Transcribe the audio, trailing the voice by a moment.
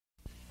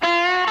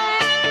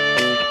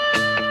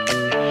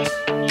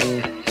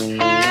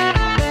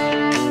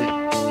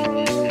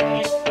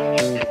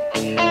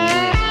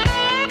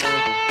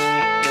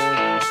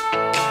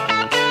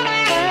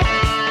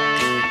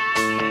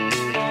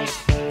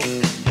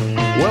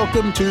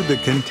Welcome to The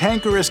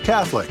Cantankerous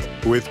Catholic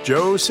with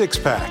Joe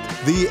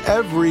Sixpack, the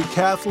every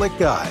Catholic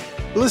guy.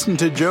 Listen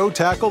to Joe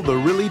tackle the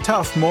really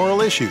tough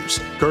moral issues,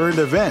 current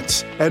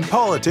events, and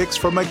politics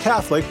from a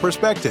Catholic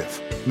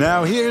perspective.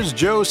 Now here's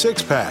Joe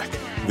Sixpack,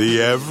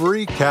 the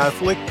every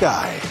Catholic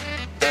guy.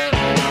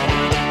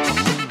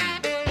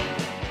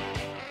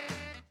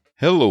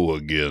 Hello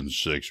again,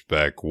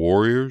 Six-Pack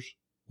Warriors.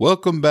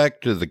 Welcome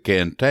back to The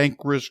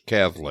Cantankerous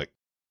Catholic,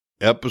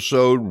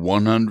 episode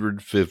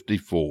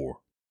 154.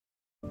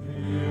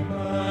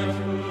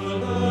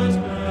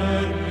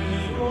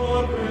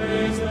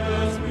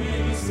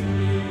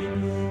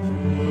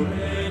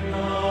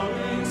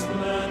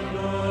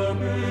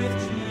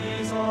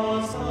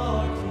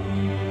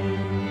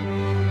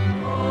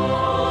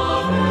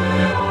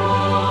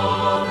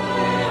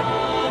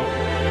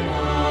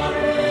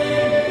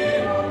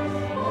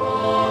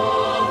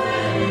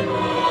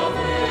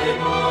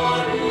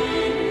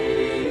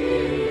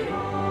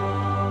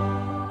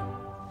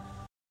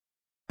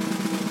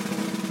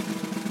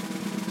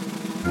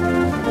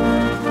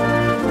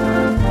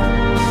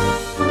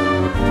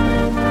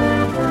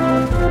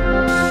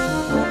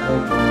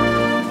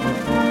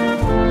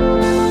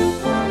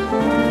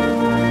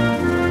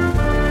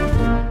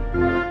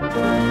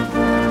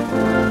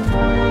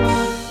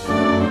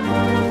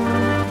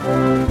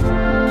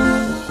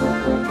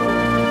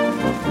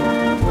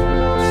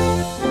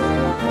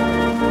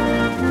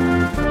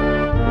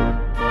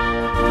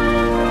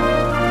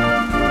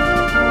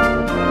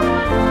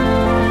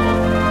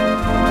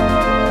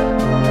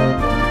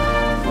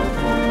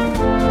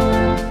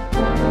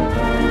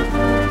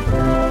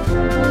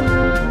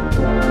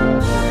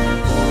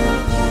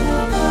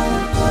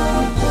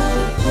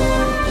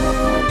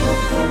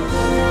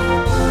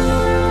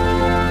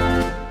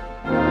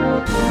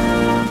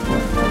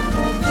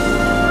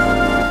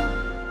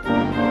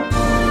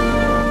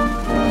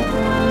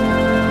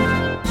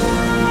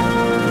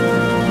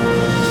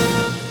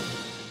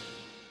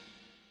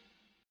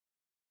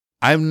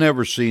 I've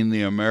never seen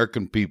the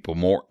American people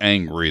more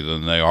angry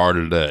than they are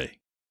today.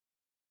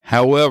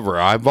 However,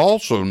 I've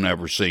also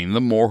never seen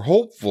them more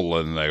hopeful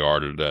than they are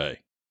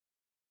today.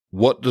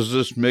 What does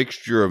this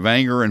mixture of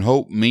anger and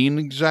hope mean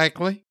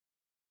exactly?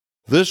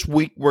 This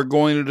week we're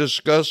going to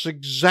discuss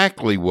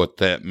exactly what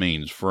that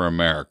means for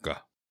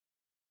America.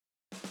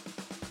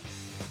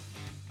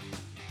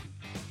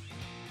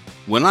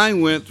 When I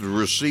went to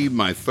receive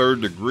my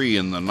third degree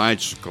in the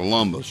Knights of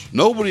Columbus,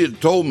 nobody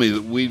had told me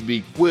that we'd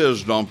be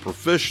quizzed on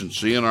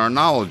proficiency in our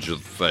knowledge of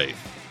the faith.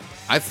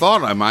 I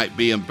thought I might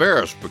be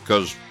embarrassed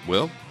because,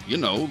 well,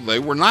 they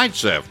were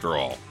knights after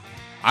all.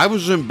 I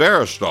was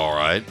embarrassed, all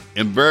right,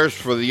 embarrassed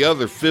for the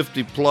other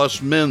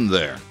 50-plus men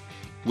there.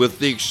 With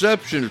the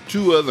exception of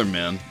two other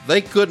men,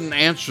 they couldn't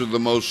answer the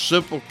most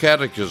simple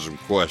catechism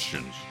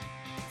questions.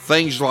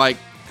 Things like,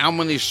 how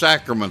many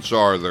sacraments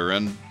are there,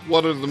 and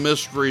what are the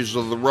mysteries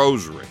of the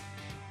rosary?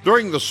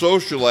 During the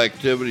social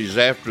activities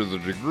after the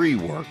degree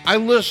work, I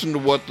listened to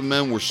what the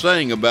men were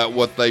saying about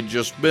what they'd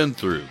just been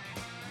through.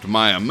 To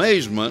my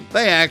amazement,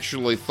 they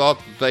actually thought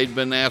that they'd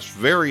been asked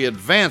very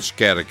advanced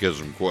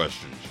catechism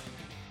questions.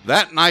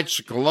 That Knights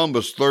of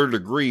Columbus third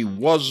degree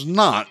was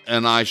not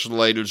an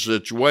isolated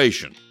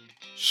situation.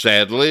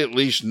 Sadly, at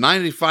least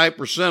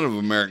 95% of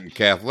American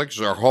Catholics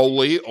are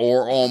wholly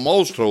or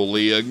almost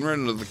wholly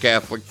ignorant of the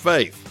Catholic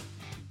faith.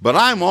 But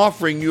I'm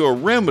offering you a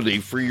remedy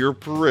for your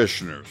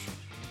parishioners.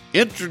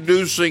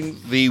 Introducing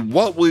the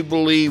What We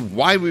Believe,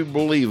 Why We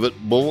Believe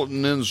It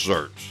bulletin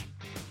inserts.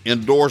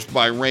 Endorsed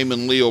by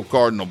Raymond Leo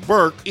Cardinal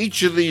Burke,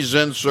 each of these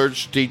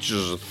inserts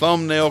teaches a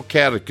thumbnail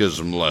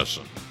catechism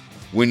lesson.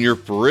 When your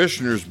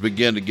parishioners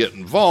begin to get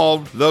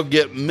involved, they'll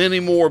get many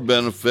more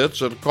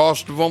benefits at a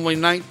cost of only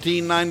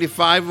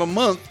 $19.95 a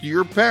month to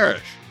your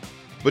parish.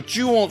 But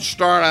you won't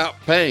start out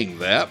paying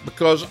that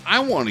because I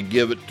want to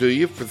give it to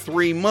you for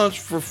 3 months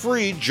for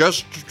free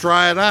just to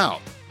try it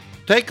out.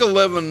 Take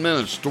 11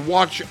 minutes to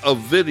watch a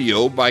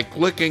video by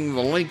clicking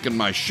the link in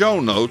my show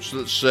notes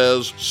that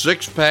says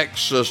Six-Pack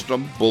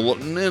System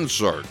Bulletin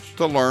Inserts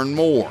to learn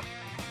more.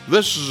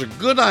 This is a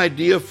good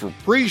idea for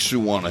priests who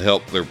want to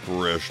help their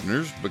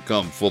parishioners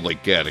become fully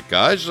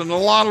catechized, and a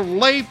lot of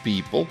lay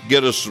people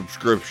get a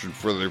subscription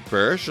for their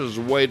parish as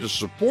a way to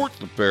support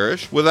the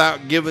parish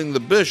without giving the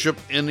bishop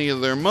any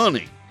of their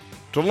money.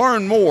 To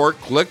learn more,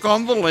 click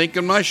on the link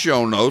in my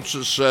show notes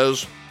that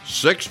says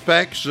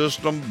Six-Pack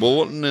System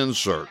Bulletin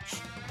Inserts.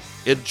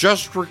 It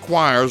just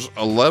requires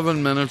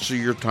 11 minutes of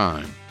your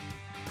time.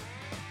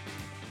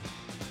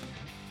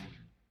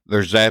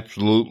 There's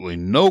absolutely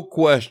no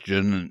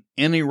question in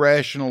any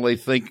rationally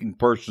thinking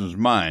person's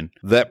mind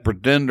that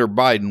Pretender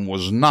Biden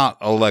was not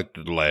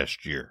elected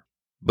last year.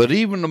 But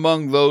even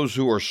among those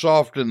who are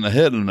soft in the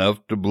head enough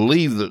to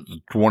believe that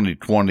the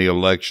 2020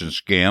 election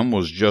scam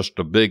was just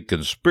a big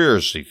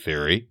conspiracy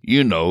theory,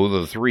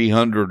 the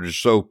 300 or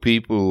so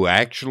people who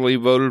actually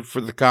voted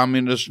for the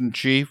communist in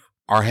chief,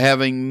 are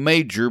having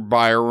major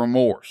buyer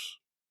remorse.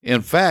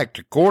 In fact,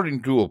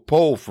 according to a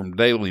poll from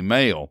Daily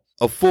Mail,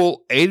 A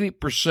full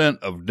 80%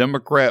 of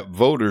Democrat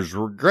voters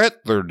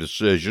regret their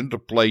decision to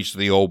place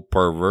the old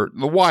pervert in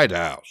the White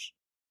House.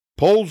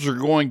 Polls are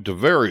going to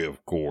vary,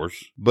 of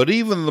course, but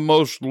even the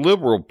most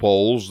liberal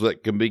polls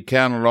that can be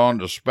counted on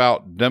to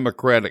spout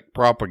Democratic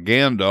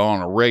propaganda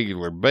on a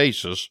regular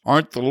basis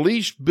aren't the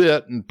least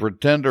bit in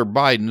Pretender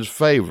Biden's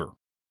favor.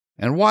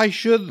 And why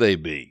should they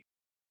be?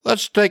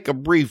 Let's take a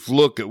brief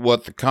look at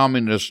what the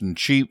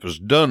communist-in-chief has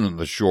done in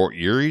the short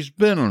year he's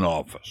been in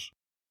office.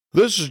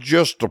 This is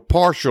just a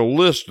partial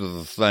list of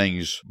the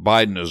things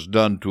Biden has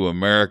done to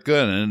America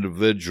and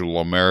individual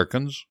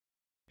Americans.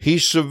 He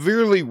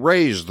severely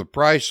raised the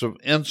price of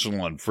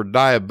insulin for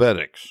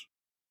diabetics.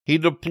 He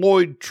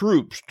deployed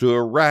troops to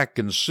Iraq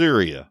and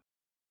Syria.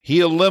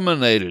 He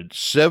eliminated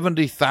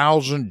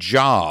 70,000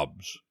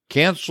 jobs,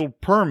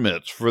 canceled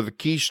permits for the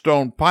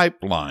Keystone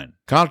Pipeline,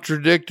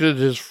 contradicted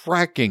his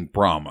fracking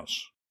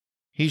promise.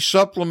 He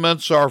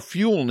supplements our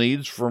fuel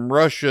needs from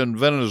Russia and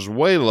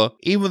Venezuela,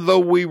 even though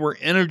we were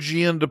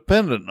energy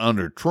independent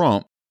under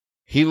Trump.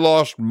 He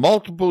lost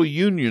multiple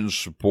union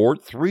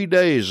support 3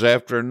 days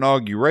after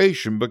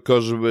inauguration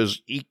because of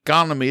his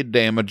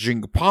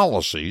economy-damaging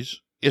policies,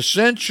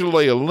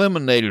 essentially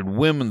eliminated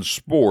women's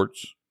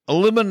sports,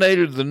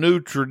 eliminated the new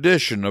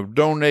tradition of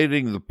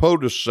donating the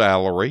POTUS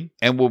salary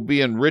and will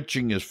be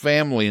enriching his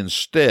family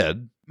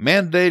instead,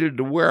 mandated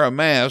to wear a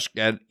mask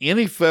at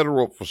any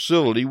federal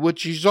facility,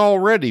 which he's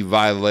already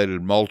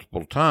violated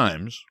multiple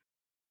times.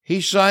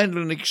 He signed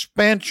an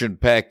expansion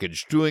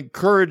package to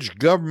encourage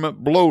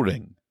government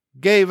bloating,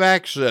 gave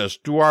access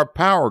to our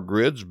power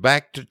grids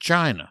back to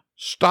China,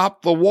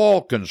 stopped the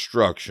wall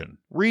construction,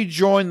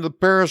 rejoined the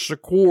Paris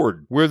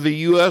Accord, where the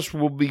U.S.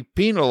 will be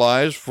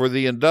penalized for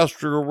the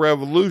Industrial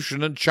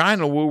Revolution and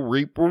China will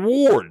reap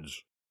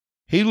rewards.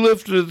 He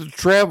lifted the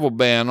travel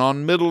ban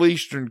on Middle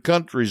Eastern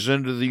countries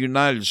into the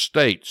United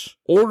States,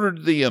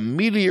 ordered the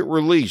immediate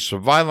release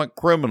of violent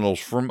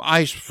criminals from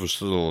ICE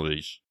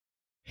facilities.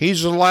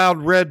 He's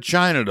allowed Red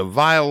China to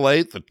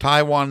violate the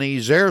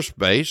Taiwanese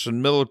airspace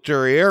and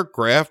military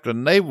aircraft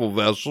and naval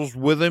vessels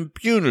with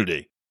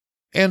impunity.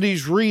 And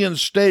he's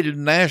reinstated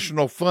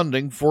national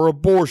funding for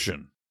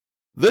abortion.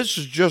 This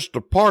is just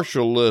a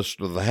partial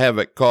list of the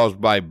havoc caused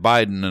by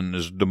Biden and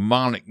his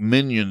demonic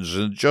minions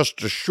in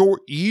just a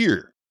short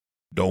year.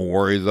 Don't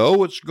worry,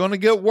 though, it's going to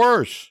get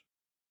worse.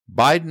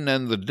 Biden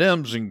and the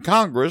Dems in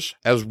Congress,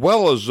 as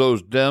well as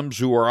those Dems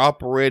who are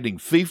operating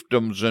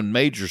fiefdoms in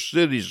major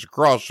cities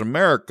across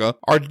America,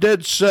 are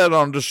dead set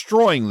on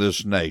destroying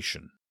this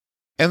nation.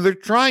 And they're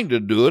trying to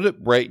do it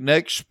at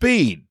breakneck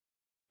speed.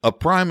 A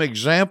prime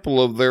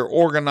example of their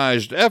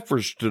organized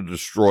efforts to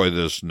destroy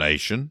this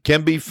nation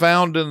can be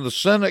found in the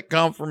Senate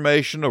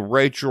confirmation of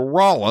Rachel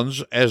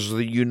Rollins as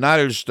the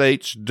United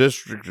States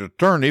District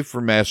Attorney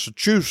for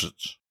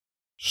Massachusetts.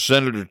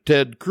 Senator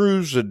Ted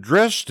Cruz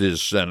addressed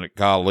his Senate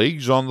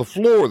colleagues on the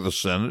floor of the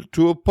Senate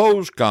to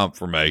oppose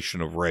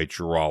confirmation of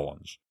Rachel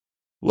Rollins.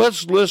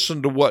 Let's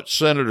listen to what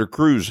Senator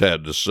Cruz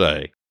had to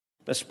say.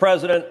 Mr.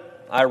 President,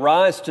 I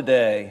rise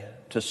today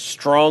to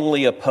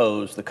strongly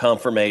oppose the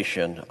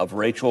confirmation of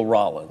Rachel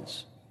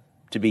Rollins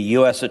to be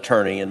U.S.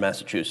 Attorney in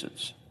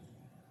Massachusetts.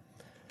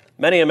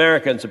 Many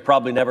Americans have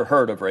probably never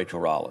heard of Rachel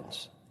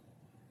Rollins,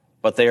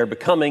 but they are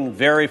becoming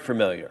very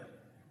familiar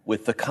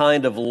with the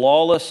kind of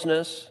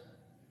lawlessness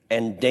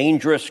and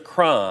dangerous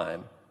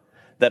crime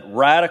that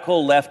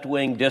radical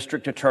left-wing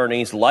district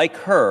attorneys like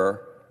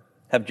her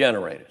have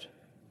generated.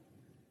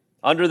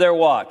 Under their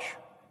watch,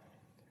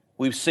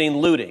 we've seen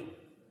looting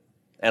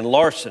and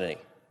larceny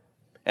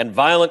and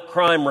violent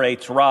crime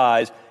rates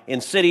rise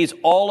in cities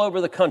all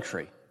over the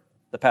country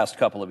the past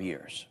couple of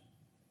years.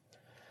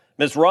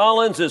 Ms.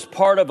 Rollins is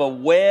part of a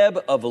web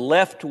of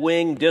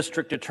left-wing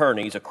district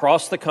attorneys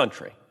across the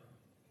country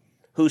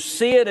who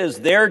see it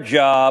as their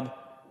job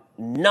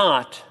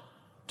not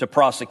to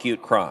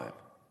prosecute crime,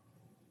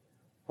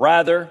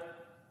 rather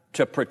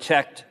to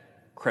protect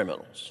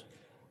criminals.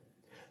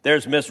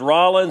 There's Ms.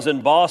 Rollins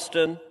in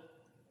Boston,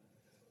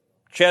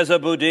 Chesa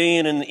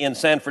Boudin in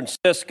San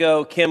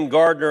Francisco, Kim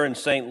Gardner in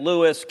St.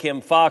 Louis,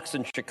 Kim Fox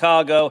in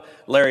Chicago,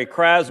 Larry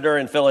Krasner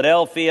in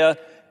Philadelphia,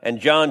 and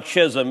John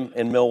Chisholm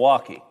in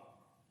Milwaukee,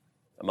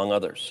 among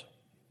others.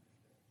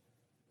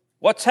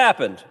 What's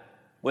happened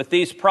with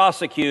these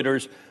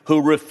prosecutors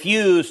who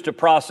refuse to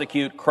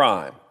prosecute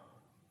crime?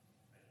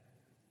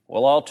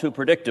 Well, all too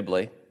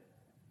predictably,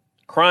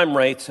 crime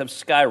rates have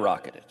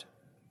skyrocketed.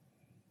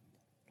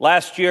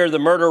 Last year, the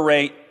murder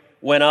rate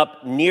went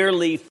up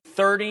nearly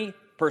 30%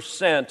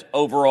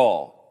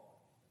 overall,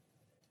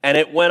 and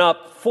it went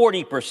up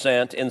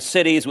 40% in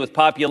cities with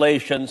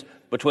populations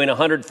between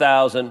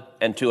 100,000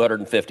 and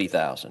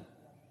 250,000.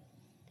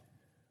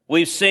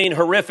 We've seen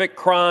horrific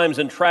crimes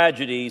and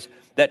tragedies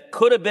that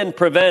could have been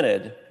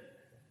prevented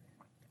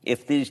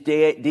if these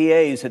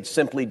DAs had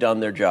simply done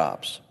their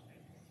jobs.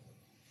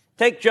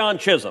 Take John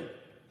Chisholm,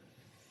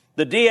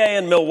 the DA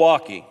in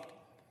Milwaukee,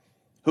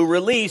 who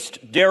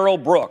released Darrell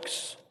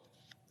Brooks,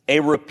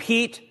 a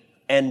repeat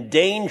and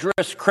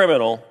dangerous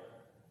criminal,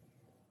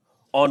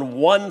 on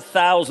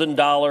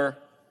 $1,000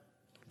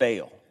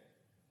 bail.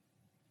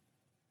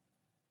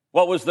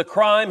 What was the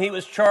crime he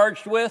was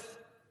charged with?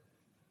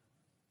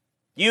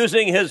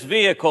 Using his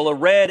vehicle, a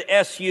red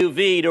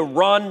SUV, to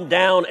run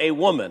down a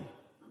woman,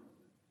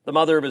 the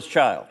mother of his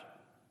child.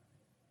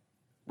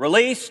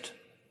 Released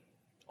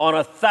on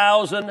a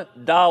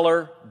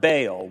 $1,000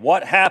 bail.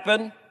 What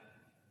happened?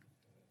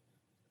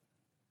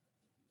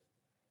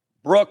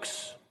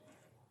 Brooks,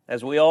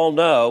 as we all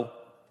know,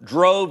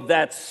 drove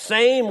that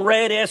same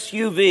red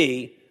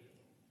SUV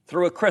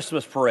through a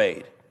Christmas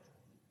parade.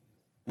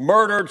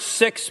 Murdered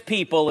 6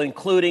 people,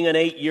 including an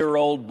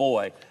 8-year-old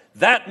boy.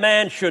 That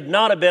man should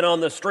not have been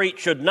on the street,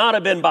 should not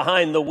have been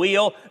behind the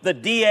wheel. The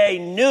DA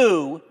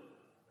knew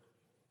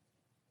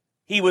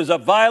he was a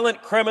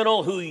violent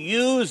criminal who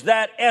used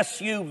that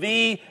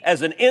SUV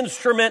as an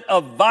instrument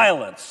of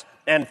violence.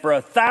 And for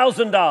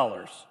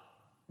 $1,000,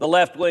 the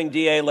left-wing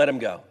DA let him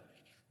go.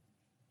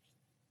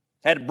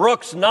 Had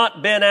Brooks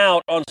not been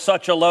out on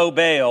such a low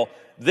bail,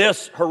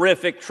 this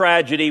horrific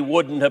tragedy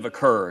wouldn't have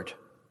occurred.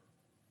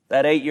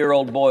 That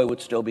 8-year-old boy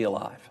would still be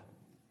alive.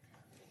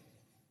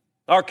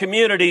 Our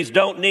communities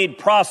don't need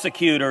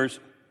prosecutors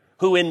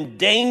who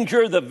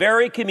endanger the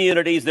very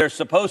communities they're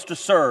supposed to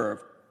serve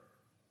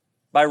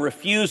by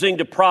refusing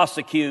to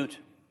prosecute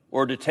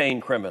or detain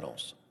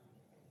criminals.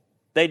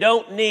 They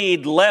don't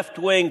need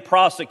left-wing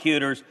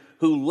prosecutors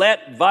who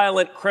let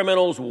violent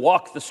criminals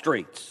walk the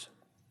streets.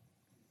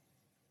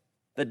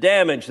 The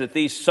damage that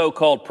these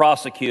so-called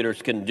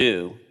prosecutors can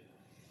do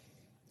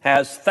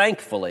has,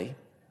 thankfully,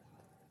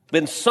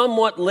 been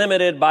somewhat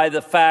limited by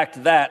the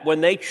fact that when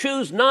they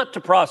choose not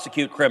to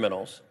prosecute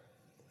criminals,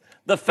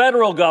 the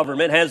federal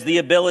government has the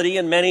ability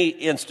in many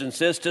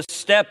instances to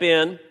step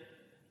in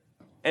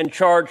and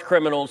charge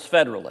criminals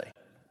federally.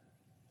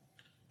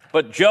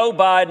 But Joe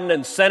Biden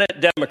and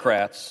Senate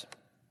Democrats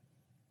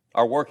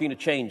are working to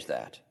change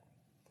that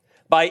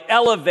by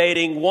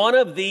elevating one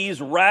of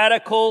these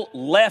radical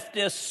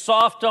leftist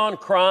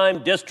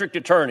soft-on-crime district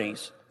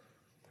attorneys,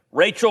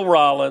 Rachel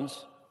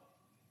Rollins,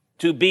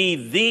 to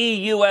be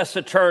the U.S.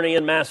 attorney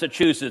in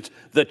Massachusetts,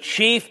 the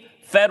chief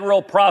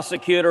federal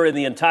prosecutor in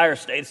the entire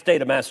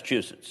state of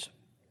Massachusetts.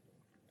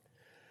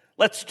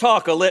 Let's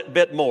talk a little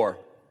bit more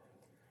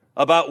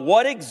about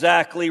what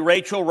exactly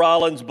Rachel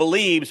Rollins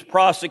believes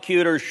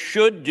prosecutors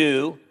should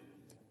do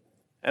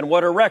and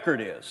what her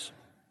record is.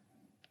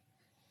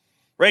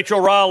 Rachel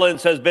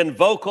Rollins has been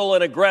vocal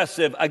and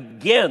aggressive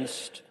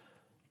against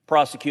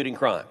prosecuting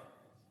crime.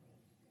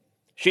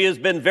 She has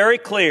been very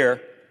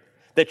clear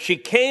that she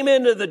came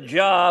into the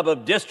job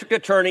of district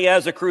attorney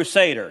as a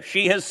crusader.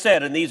 She has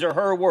said, and these are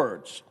her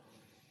words,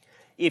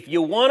 if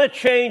you want to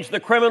change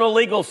the criminal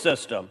legal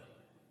system,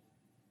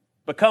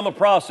 become a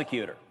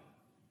prosecutor,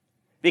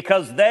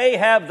 because they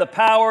have the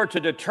power to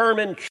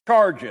determine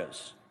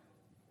charges,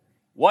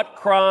 what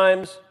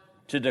crimes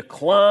to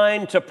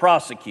decline to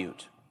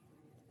prosecute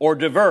or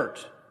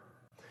divert,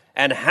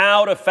 and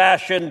how to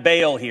fashion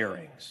bail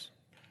hearings.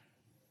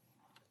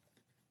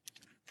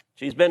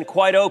 She's been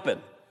quite open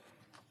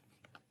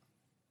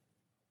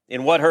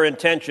in what her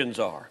intentions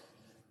are.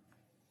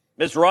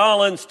 Ms.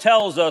 Rollins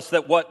tells us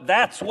that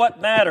that's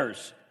what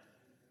matters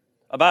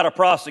about a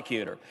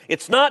prosecutor.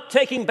 It's not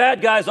taking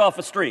bad guys off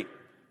the street.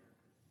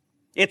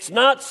 It's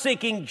not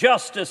seeking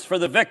justice for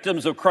the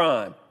victims of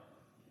crime.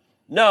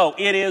 No,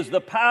 it is the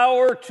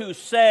power to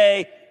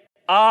say,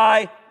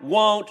 I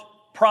won't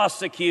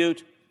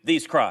prosecute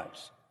these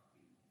crimes.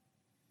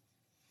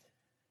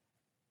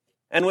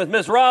 And with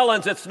Ms.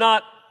 Rollins, it's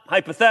not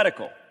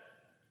hypothetical,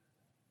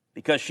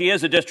 because she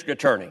is a district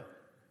attorney.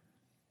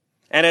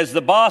 And as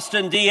the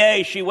Boston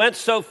DA, she went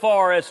so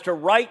far as to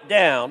write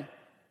down,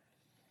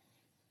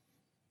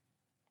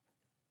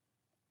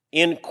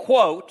 in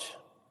quote,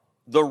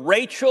 the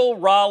Rachel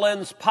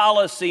Rollins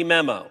policy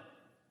memo,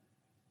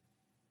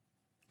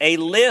 a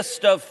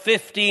list of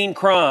 15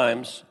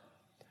 crimes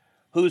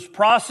whose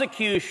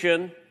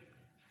prosecution,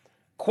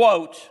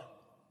 quote,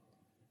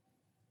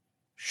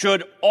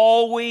 should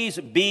always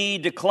be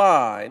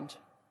declined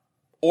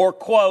or,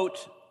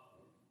 quote,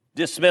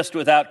 dismissed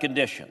without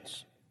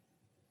conditions.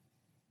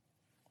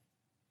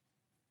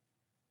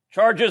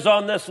 Charges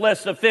on this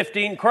list of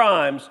 15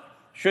 crimes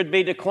should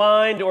be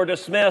declined or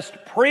dismissed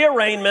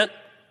pre-arraignment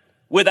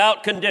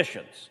without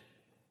conditions.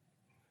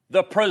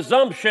 The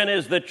presumption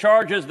is the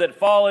charges that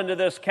fall into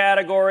this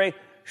category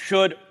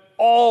should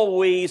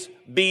always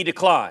be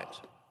declined.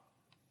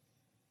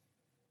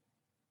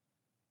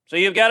 So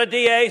you've got a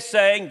DA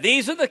saying,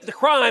 these are the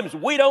crimes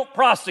we don't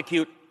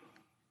prosecute,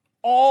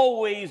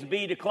 always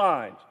be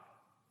declined,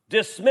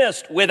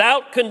 dismissed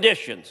without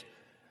conditions.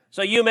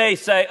 So you may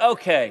say,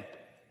 okay,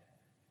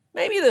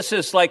 maybe this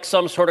is like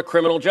some sort of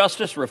criminal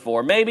justice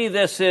reform. Maybe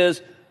this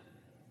is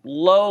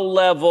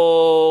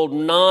low-level,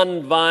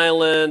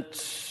 non-violent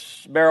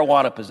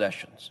marijuana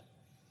possessions.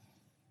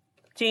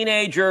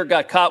 Teenager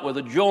got caught with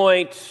a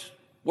joint.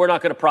 We're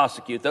not going to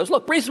prosecute those.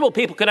 Look, reasonable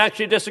people can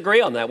actually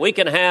disagree on that. We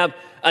can have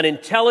an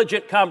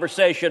intelligent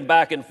conversation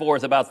back and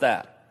forth about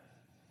that.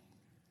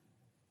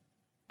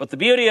 But the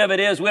beauty of it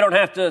is we don't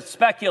have to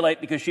speculate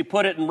because she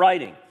put it in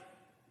writing.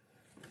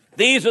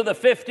 These are the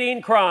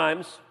 15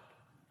 crimes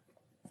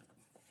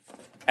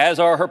as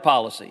are her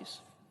policies.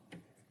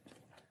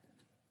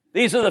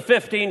 These are the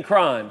 15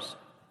 crimes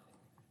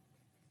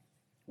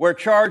where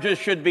charges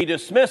should be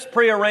dismissed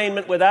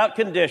pre-arraignment without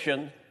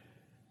condition.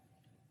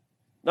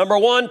 Number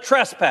one,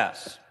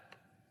 trespass.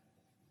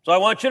 So I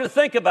want you to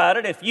think about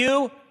it. If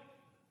you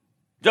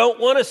don't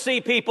want to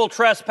see people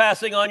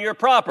trespassing on your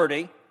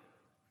property,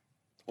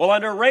 well,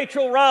 under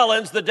Rachel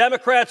Rollins, the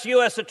Democrats'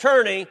 U.S.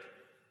 attorney,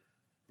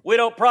 we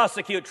don't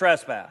prosecute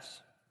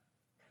trespass.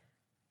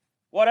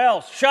 What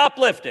else?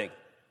 Shoplifting.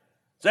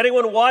 Does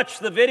anyone watch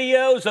the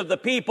videos of the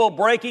people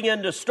breaking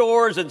into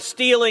stores and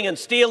stealing and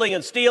stealing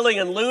and stealing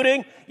and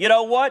looting? You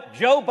know what?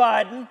 Joe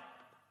Biden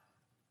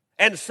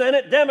and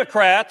Senate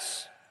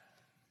Democrats,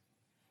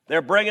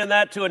 they're bringing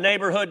that to a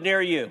neighborhood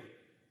near you.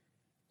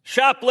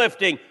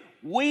 Shoplifting,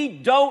 we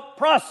don't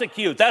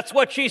prosecute. That's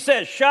what she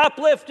says.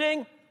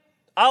 Shoplifting,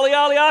 ollie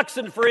ollie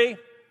oxen-free.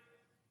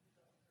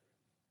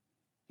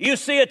 You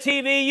see a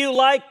TV you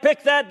like,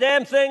 pick that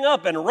damn thing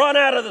up and run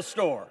out of the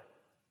store.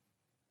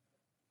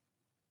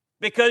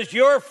 Because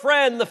your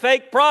friend, the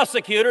fake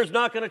prosecutor, is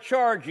not going to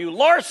charge you.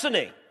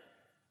 Larceny.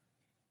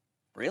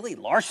 Really?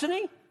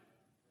 Larceny?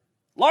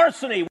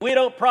 Larceny, we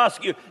don't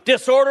prosecute.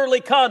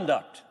 Disorderly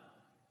conduct.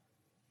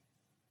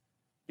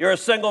 You're a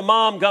single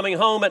mom coming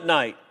home at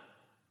night.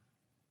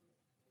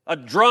 A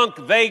drunk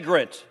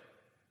vagrant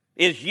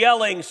is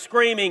yelling,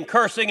 screaming,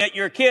 cursing at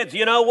your kids.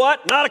 You know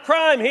what? Not a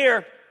crime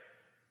here.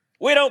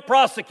 We don't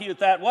prosecute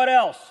that. What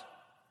else?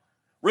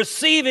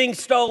 Receiving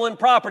stolen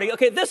property.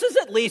 Okay, this is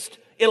at least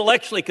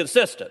intellectually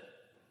consistent.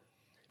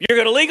 You're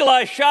going to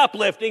legalize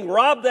shoplifting,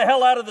 rob the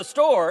hell out of the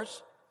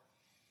stores.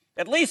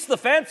 At least the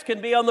fence can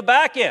be on the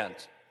back end.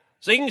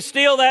 So you can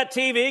steal that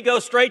TV, go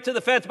straight to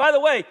the fence. By the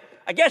way,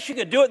 I guess you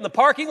could do it in the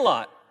parking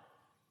lot.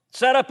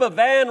 Set up a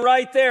van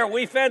right there.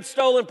 We fence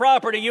stolen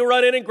property. You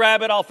run in and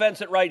grab it. I'll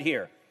fence it right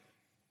here.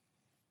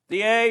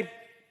 DA,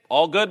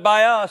 all good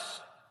by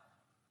us.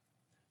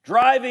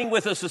 Driving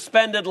with a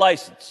suspended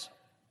license.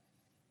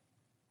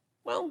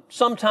 Well,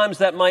 sometimes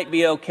that might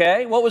be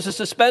okay. What was it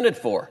suspended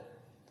for?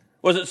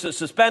 Was it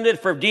suspended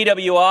for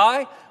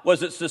DWI?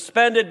 Was it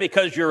suspended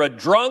because you're a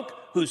drunk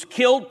who's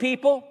killed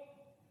people?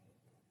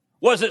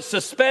 Was it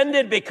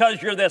suspended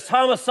because you're this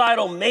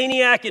homicidal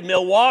maniac in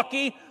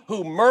Milwaukee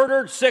who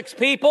murdered 6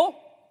 people?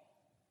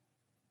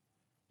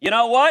 You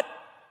know what?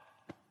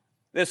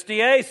 This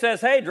DA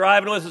says, hey,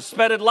 driving with a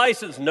suspended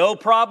license, no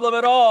problem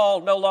at all,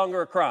 no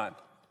longer a crime.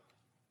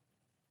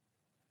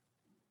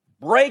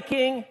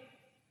 Breaking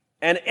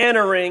and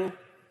entering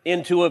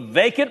into a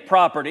vacant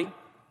property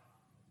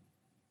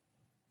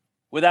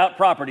without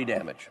property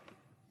damage.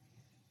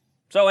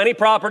 So any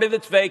property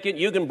that's vacant,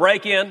 you can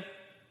break in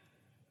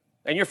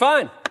and you're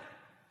fine.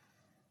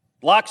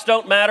 Locks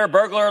don't matter,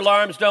 burglar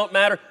alarms don't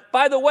matter.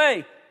 By the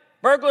way,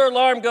 burglar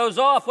alarm goes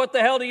off, what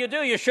the hell do?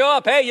 You show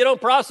up, hey, you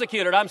don't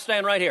prosecute it, I'm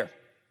staying right here.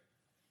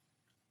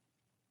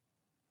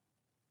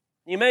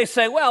 You may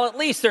say, well, at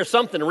least there's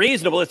something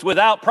reasonable. It's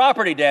without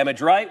property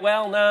damage, right?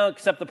 Well, no,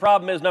 except the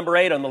problem is number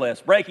 8 on the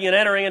list. Breaking and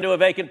entering into a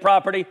vacant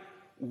property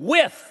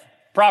with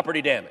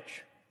property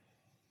damage.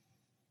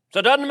 So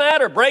it doesn't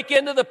matter. Break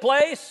into the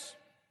place,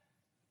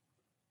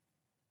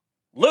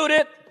 loot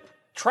it,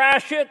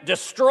 trash it,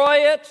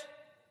 destroy it.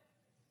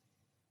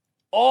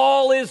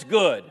 All is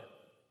good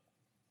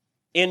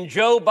in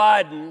Joe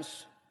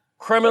Biden's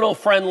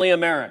criminal-friendly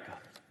America.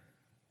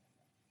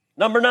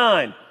 Number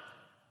 9.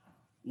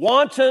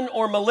 Wanton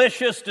or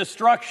malicious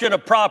destruction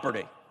of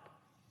property.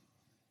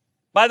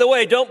 By the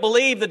way, don't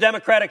believe the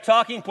Democratic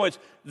talking points.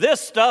 This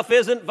stuff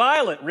isn't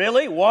violent,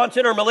 really.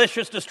 Wanton or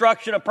malicious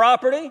destruction of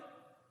property?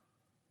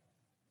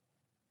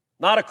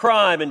 Not a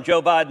crime in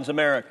Joe Biden's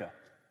America.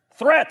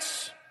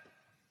 Threats.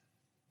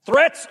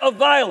 Threats of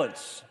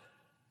violence.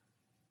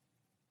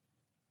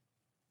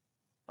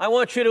 I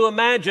want you to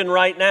imagine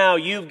right now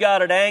you've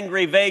got an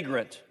angry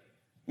vagrant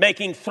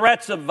making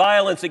threats of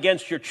violence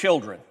against your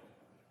children.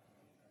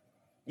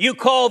 You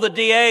call the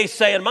DA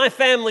saying, my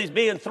family's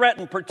being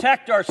threatened,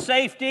 protect our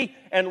safety.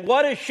 And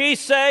what does she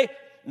say?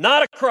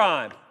 Not a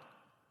crime.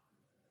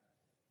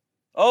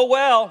 Oh,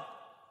 well.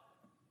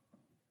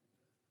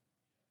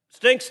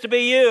 Stinks to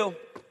be you.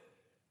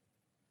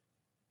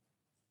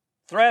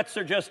 Threats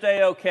are just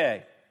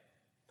A-okay.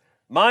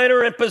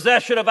 Minor in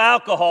possession of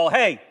alcohol.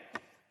 Hey,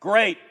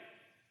 great.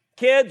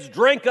 Kids,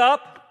 drink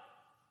up.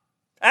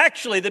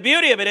 Actually, the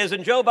beauty of it is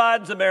in Joe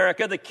Biden's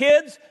America, the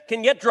kids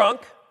can get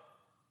drunk.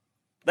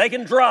 They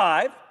can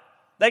drive,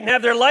 they can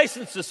have their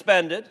license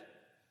suspended,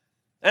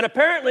 and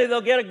apparently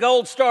they'll get a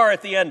gold star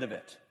at the end of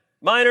it.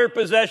 Minor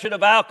possession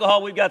of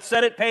alcohol, we've got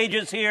Senate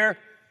pages here.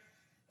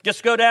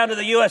 Just go down to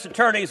the U.S.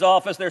 Attorney's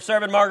office, they're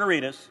serving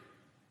margaritas.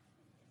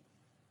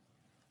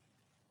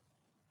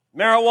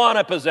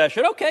 Marijuana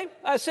possession, okay,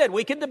 I said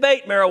we can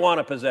debate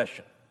marijuana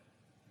possession.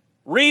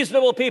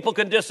 Reasonable people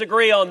can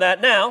disagree on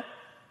that now.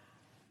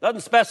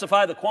 Doesn't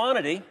specify the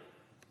quantity.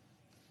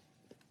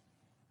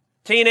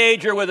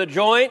 Teenager with a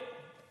joint.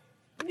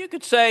 You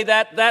could say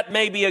that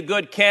may be a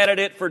good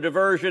candidate for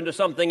diversion to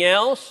something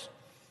else.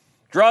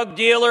 Drug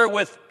dealer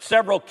with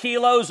several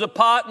kilos of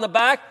pot in the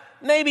back.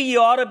 Maybe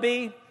you ought to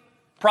be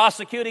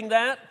prosecuting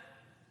that?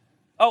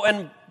 Oh,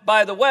 and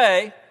by the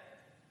way,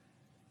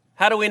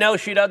 how do we know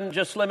she doesn't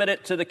just limit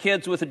it to the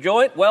kids with a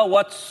joint? Well,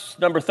 what's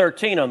number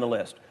 13 on the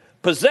list?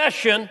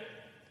 Possession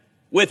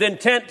with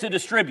intent to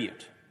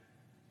distribute.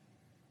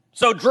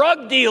 So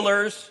drug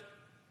dealers,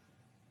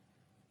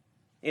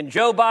 in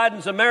Joe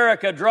Biden's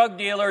America, drug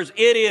dealers,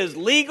 it is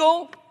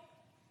legal.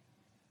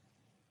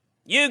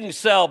 You can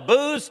sell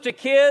booze to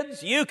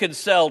kids. You can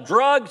sell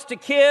drugs to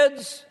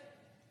kids.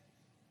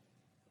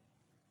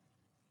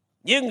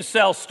 You can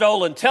sell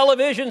stolen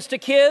televisions to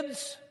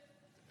kids.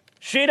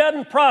 She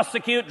doesn't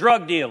prosecute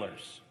drug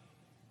dealers.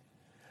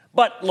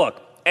 But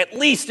look, at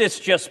least it's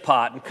just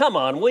pot. And come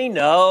on, we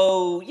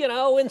know,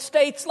 in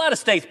states, a lot of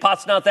states,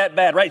 pot's not that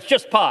bad, right? It's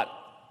just pot.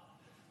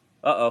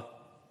 Uh-oh.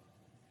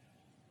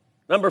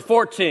 Number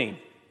 14,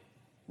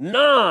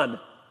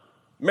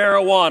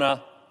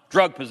 non-marijuana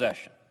drug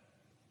possession.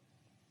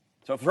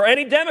 So for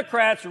any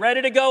Democrats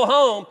ready to go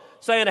home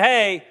saying,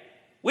 hey,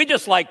 we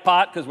just like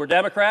pot because we're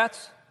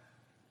Democrats.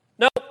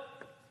 No,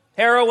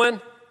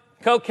 heroin,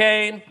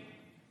 cocaine,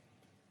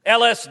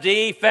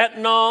 LSD,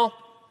 fentanyl,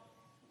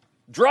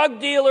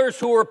 drug dealers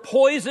who are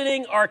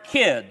poisoning our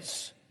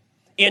kids.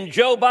 In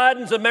Joe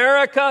Biden's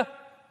America,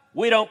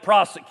 we don't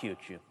prosecute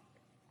you.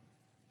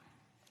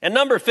 And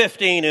number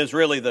 15 is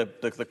really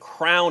the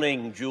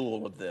crowning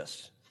jewel of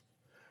this.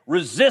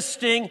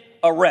 Resisting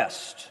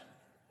arrest.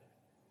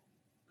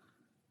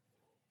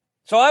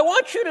 So I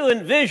want you to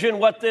envision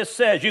what this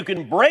says. You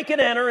can break and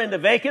enter into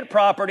vacant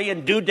property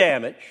and do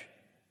damage.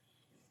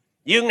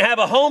 You can have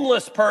a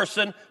homeless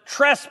person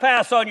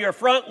trespass on your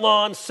front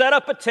lawn, set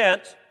up a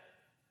tent,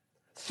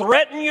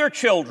 threaten your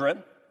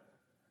children,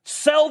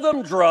 sell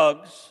them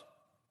drugs.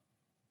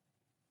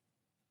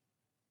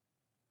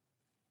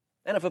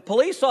 And if a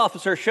police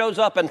officer shows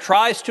up and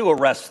tries to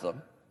arrest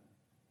them,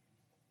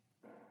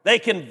 they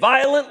can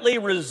violently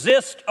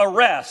resist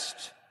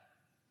arrest.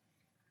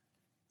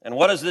 And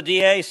what does the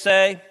DA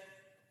say?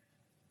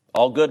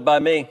 All good by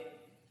me.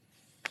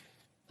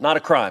 Not a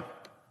crime.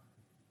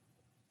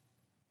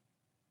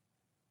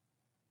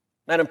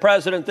 Madam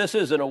President, this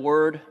isn't a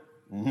word.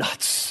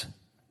 Nuts.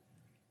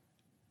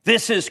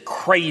 This is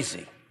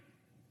crazy.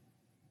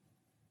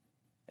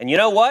 And you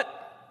know what?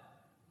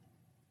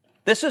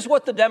 This is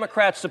what the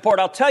Democrats support.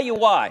 I'll tell you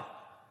why.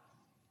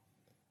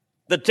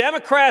 The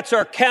Democrats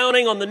are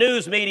counting on the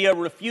news media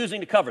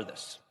refusing to cover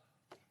this.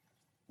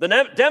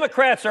 The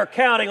Democrats are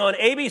counting on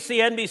ABC,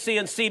 NBC,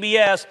 and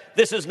CBS.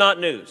 This is not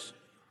news.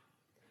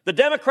 The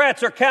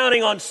Democrats are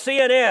counting on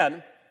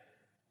CNN.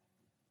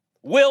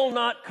 Will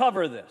not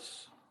cover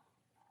this.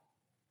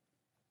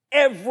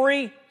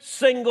 Every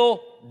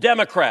single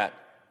Democrat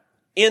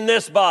in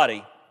this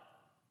body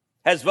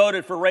has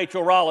voted for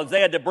Rachel Rollins.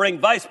 They had to bring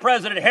Vice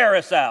President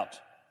Harris out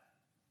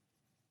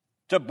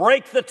to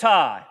break the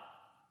tie.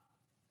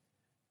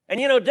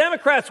 And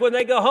Democrats, when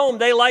they go home,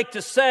 they like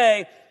to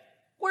say,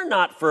 we're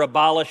not for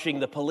abolishing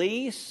the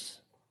police.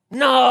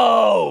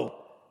 No.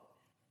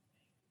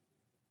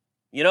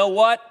 You know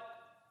what?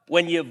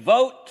 When you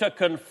vote to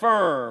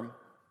confirm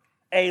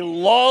a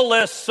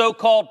lawless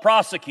so-called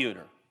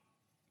prosecutor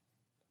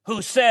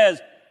who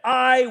says,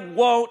 I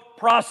won't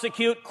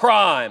prosecute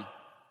crime,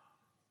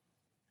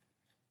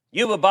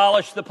 you've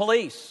abolished the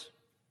police.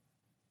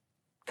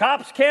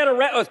 Cops can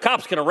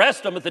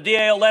arrest them, but the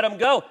DA will let them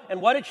go.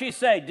 And what did she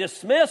say?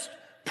 Dismissed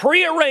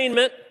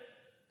pre-arraignment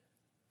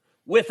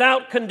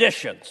without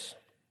conditions.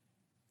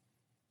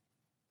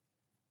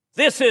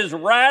 This is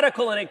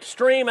radical and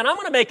extreme, and I'm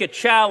going to make a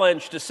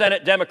challenge to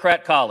Senate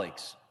Democrat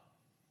colleagues.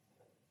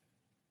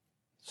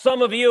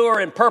 Some of you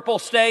are in purple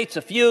states,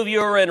 a few of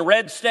you are in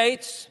red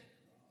states,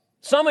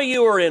 some of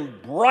you are in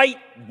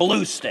bright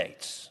blue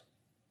states.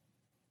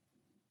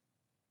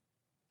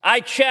 I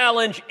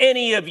challenge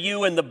any of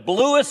you in the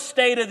bluest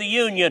state of the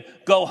union,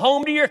 go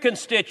home to your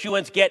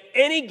constituents, get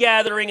any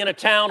gathering in a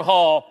town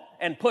hall,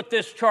 and put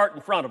this chart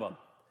in front of them.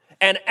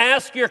 And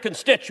ask your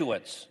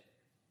constituents,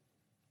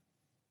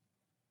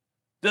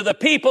 do the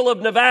people of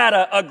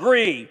Nevada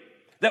agree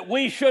that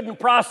we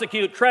shouldn't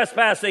prosecute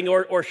trespassing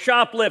or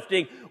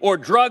shoplifting or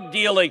drug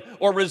dealing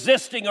or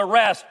resisting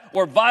arrest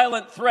or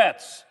violent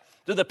threats?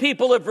 Do the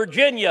people of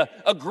Virginia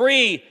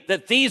agree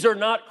that these are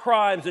not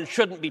crimes and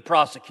shouldn't be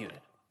prosecuted?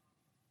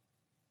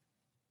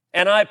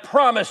 And I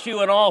promise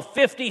you, in all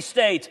 50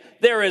 states,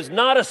 there is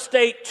not a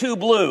state too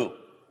blue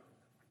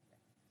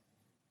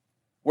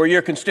where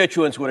your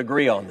constituents would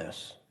agree on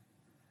this.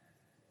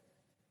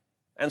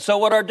 And so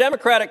what our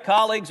Democratic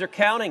colleagues are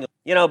counting,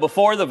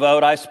 before the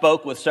vote, I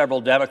spoke with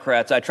several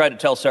Democrats. I tried to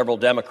tell several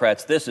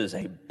Democrats, this is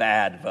a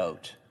bad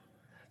vote.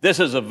 This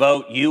is a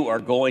vote you are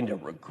going to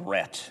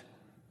regret.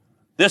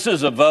 This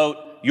is a vote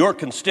your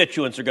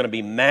constituents are going to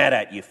be mad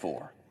at you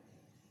for.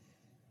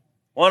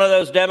 One of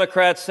those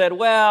Democrats said,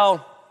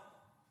 well,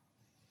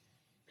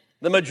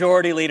 the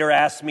majority leader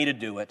asked me to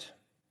do it.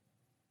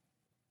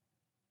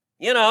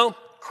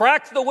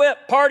 Crack the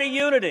whip, party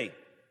unity,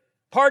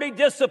 party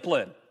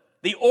discipline.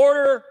 The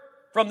order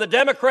from the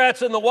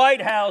Democrats in the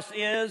White House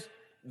is,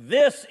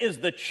 this is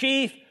the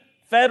chief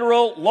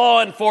federal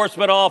law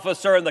enforcement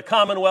officer in the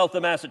Commonwealth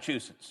of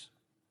Massachusetts.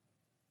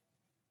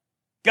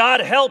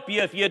 God help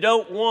you if you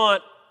don't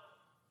want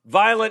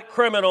violent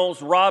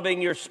criminals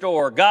robbing your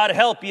store. God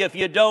help you if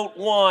you don't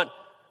want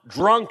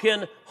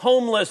drunken,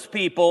 homeless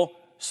people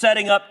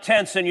setting up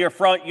tents in your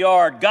front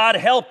yard. God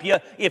help you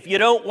if you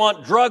don't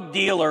want drug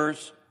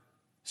dealers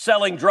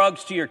selling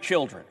drugs to your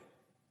children.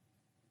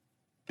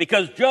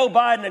 Because Joe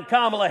Biden and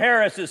Kamala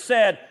Harris has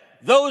said,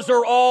 those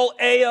are all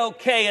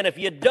A-OK. And if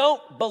you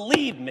don't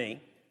believe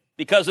me,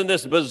 because in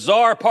this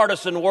bizarre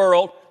partisan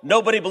world,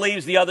 nobody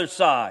believes the other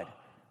side,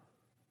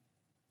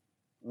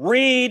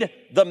 read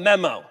the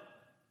memo.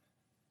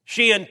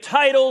 She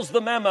entitles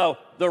the memo,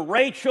 the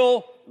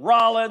Rachel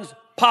Rollins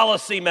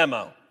Policy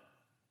Memo.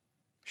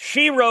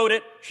 She wrote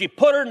it. She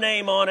put her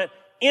name on it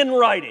in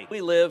writing.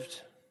 We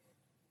lived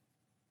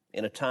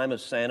in a time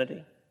of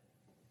sanity.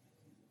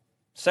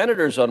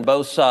 Senators on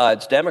both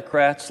sides,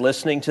 Democrats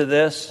listening to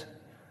this,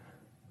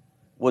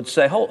 would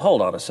say,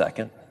 hold on a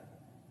second.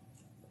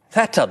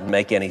 That doesn't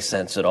make any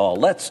sense at all.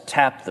 Let's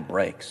tap the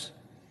brakes.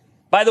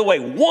 By the way,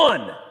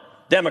 one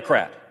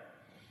Democrat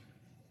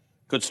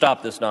could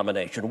stop this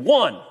nomination.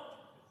 One.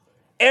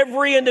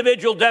 Every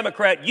individual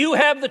Democrat, you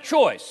have the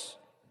choice.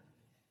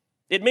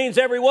 It means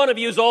every one of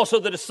you is also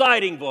the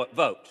deciding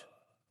vote.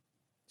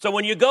 So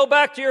when you go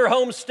back to your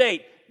home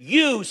state,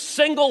 you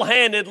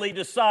single-handedly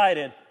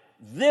decided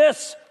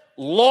this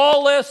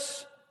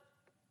lawless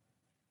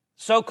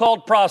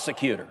so-called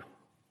prosecutor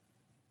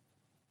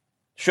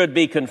should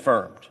be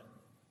confirmed.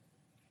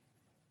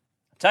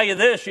 I'll tell you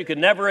this, you can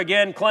never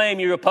again claim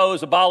you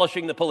oppose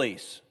abolishing the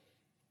police,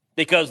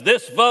 because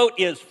this vote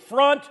is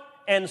front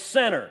and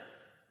center.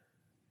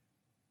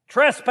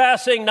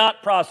 Trespassing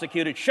not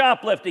prosecuted,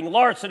 shoplifting,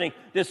 larceny,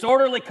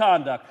 disorderly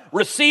conduct,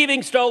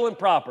 receiving stolen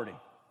property,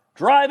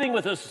 driving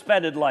with a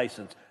suspended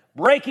license,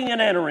 breaking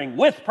and entering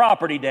with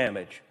property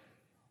damage,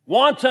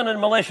 wanton and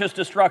malicious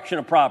destruction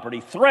of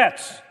property,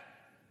 threats,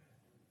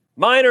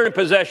 minor in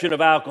possession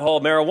of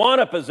alcohol,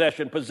 marijuana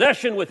possession,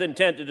 possession with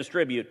intent to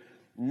distribute,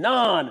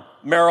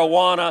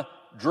 non-marijuana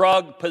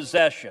drug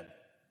possession.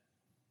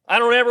 I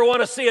don't ever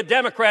want to see a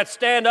Democrat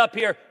stand up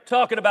here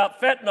talking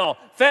about fentanyl.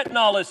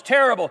 Fentanyl is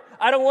terrible.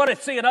 I don't want to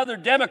see another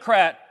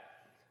Democrat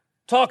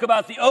talk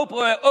about the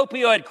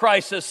opioid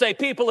crisis, say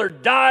people are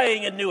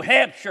dying in New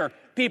Hampshire,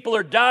 people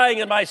are dying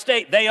in my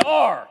state. They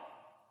are.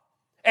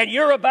 And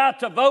you're about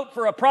to vote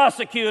for a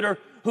prosecutor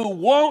who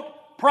won't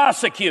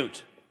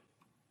prosecute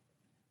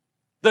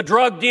the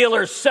drug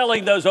dealers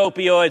selling those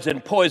opioids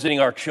and poisoning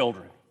our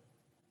children,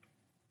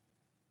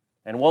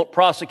 and won't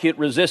prosecute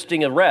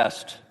resisting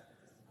arrest.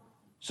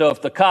 So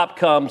if the cop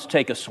comes,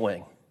 take a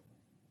swing.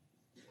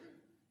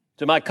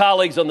 To my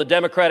colleagues on the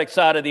Democratic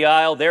side of the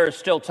aisle, there is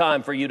still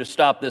time for you to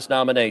stop this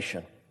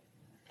nomination.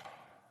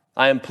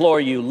 I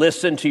implore you,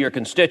 listen to your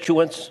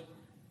constituents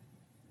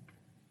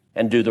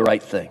and do the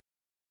right thing.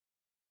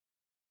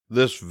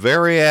 This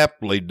very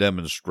aptly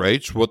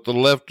demonstrates what the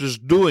left is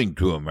doing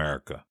to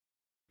America,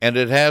 and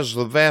it has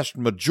the vast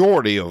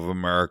majority of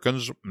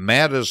Americans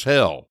mad as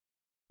hell.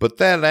 But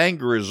that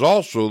anger is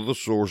also the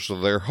source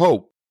of their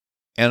hope.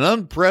 An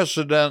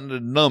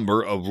unprecedented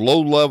number of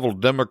low-level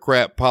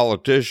Democrat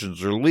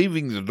politicians are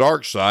leaving the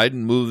dark side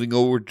and moving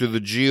over to the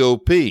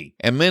GOP,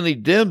 and many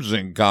Dems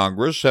in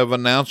Congress have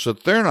announced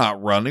that they're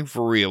not running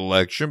for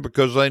re-election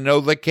because they know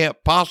they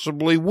can't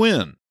possibly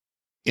win.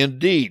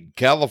 Indeed,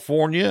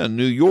 California and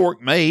New York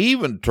may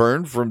even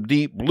turn from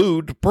deep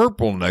blue to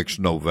purple next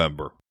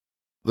November.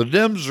 The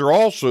Dems are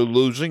also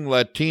losing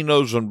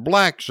Latinos and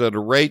blacks at a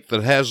rate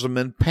that has them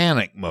in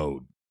panic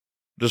mode.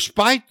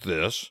 Despite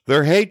this,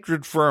 their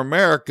hatred for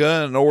America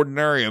and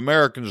ordinary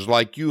Americans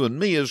like you and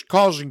me is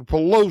causing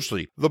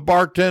Pelosi, the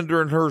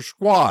bartender and her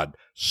squad,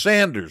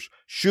 Sanders,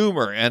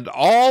 Schumer, and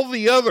all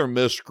the other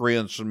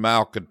miscreants and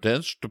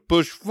malcontents to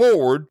push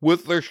forward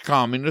with their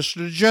communist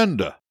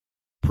agenda.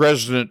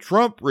 President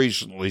Trump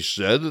recently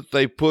said that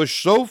they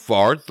pushed so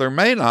far that there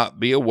may not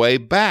be a way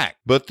back,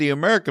 but the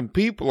American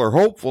people are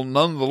hopeful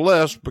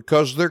nonetheless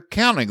because they're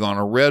counting on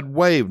a red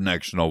wave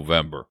next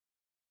November.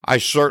 I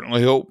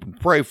certainly hope and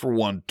pray for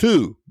one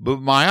too,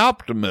 but my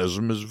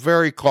optimism is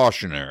very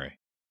cautionary.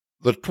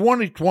 The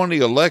 2020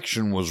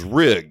 election was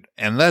rigged,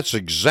 and that's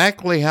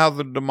exactly how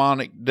the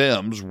demonic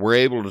Dems were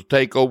able to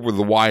take over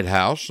the White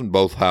House and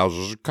both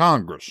houses of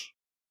Congress.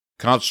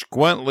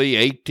 Consequently,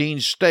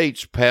 18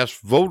 states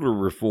passed voter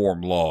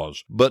reform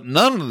laws, but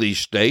none of these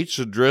states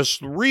addressed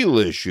the real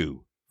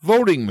issue,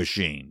 voting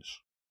machines.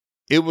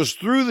 It was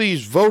through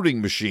these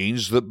voting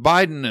machines that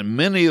Biden and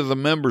many of the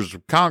members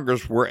of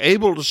Congress were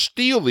able to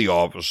steal the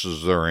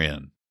offices they're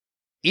in.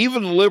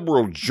 Even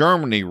liberal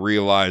Germany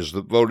realized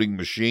that voting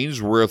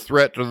machines were a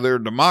threat to their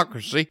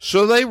democracy,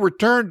 so they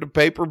returned to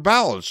paper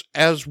ballots,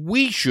 as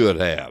we should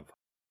have.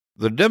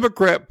 The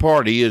Democrat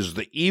Party is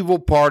the evil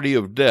party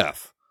of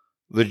death.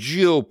 The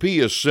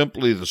GOP is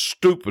simply the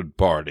stupid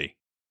party.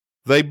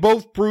 They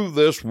both prove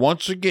this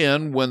once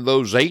again when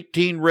those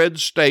 18 red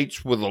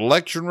states with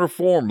election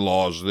reform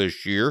laws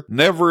this year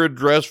never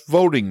addressed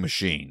voting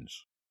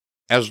machines.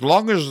 As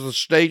long as the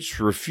states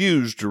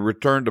refuse to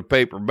return to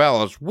paper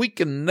ballots, we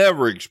can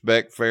never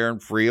expect fair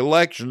and free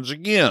elections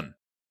again.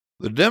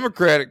 The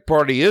Democratic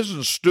Party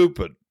isn't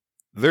stupid.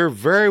 They're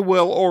very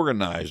well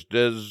organized,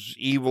 as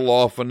evil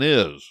often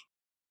is.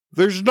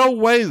 There's no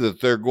way that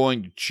they're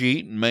going to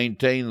cheat and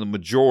maintain the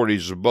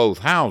majorities of both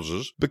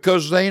houses,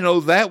 because they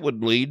know that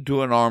would lead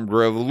to an armed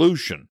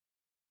revolution.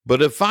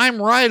 But if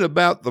I'm right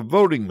about the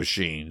voting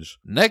machines,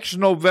 next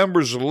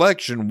November's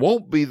election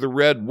won't be the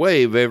red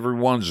wave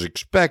everyone's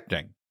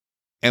expecting,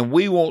 and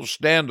we won't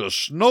stand a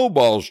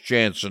snowball's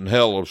chance in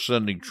hell of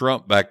sending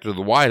Trump back to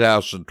the White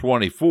House in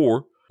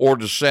 24, or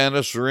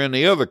DeSantis or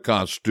any other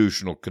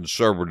constitutional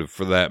conservative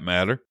for that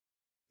matter.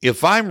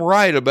 If I'm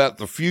right about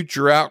the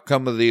future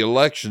outcome of the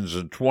elections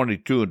in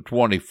 22 and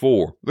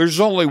 24, there's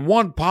only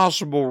one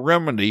possible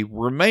remedy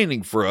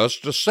remaining for us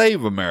to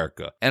save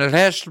America, and it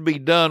has to be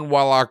done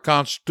while our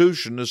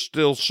Constitution is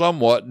still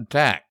somewhat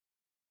intact.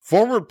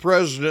 Former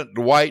President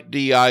Dwight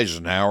D.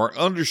 Eisenhower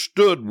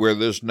understood where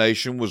this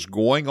nation was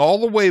going all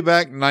the way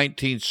back in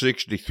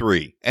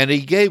 1963, and he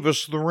gave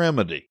us the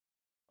remedy.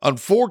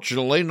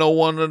 Unfortunately, no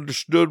one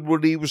understood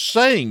what he was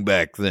saying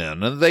back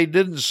then, and they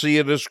didn't see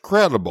it as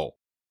credible.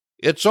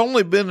 It's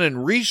only been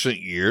in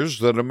recent years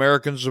that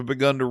Americans have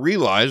begun to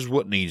realize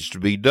what needs to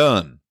be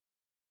done.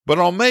 But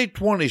on May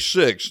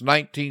 26,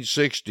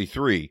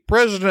 1963,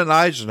 President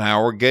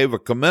Eisenhower gave a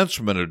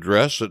commencement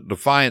address at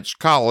Defiance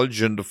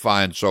College in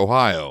Defiance,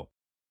 Ohio.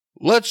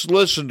 Let's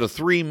listen to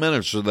 3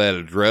 minutes of that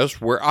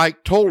address where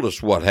Ike told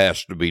us what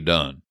has to be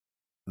done.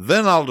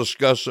 Then I'll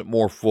discuss it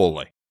more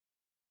fully.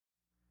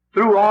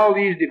 Through all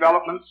these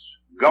developments,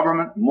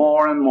 government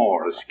more and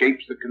more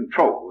escapes the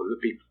control of the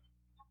people.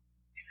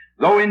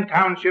 Though in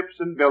townships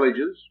and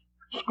villages,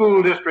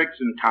 school districts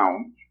and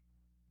towns,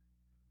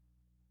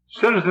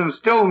 citizens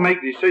still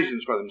make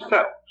decisions for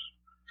themselves,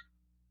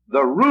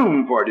 the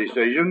room for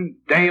decision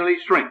daily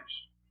shrinks,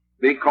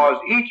 because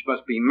each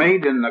must be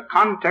made in the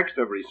context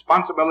of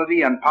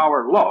responsibility and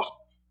power lost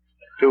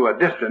to a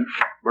distant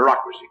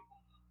bureaucracy.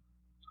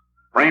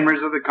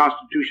 Framers of the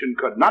Constitution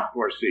could not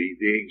foresee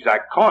the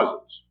exact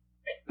causes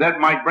that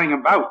might bring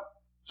about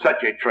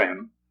such a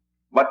trend,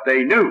 but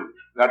they knew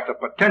that the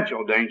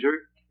potential danger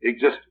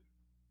existed.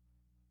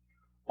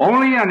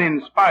 Only an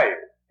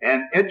inspired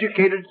and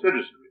educated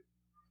citizenry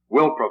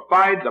will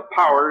provide the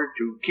power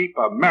to keep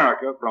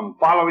America from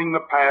following the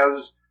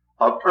paths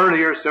of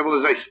earlier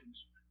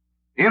civilizations,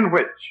 in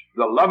which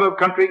the love of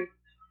country,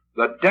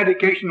 the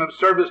dedication of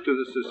service to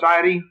the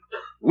society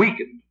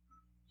weakened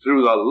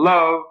through the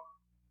love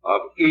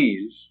of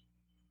ease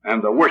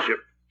and the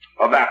worship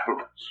of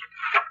affluence.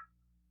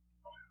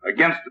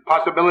 Against the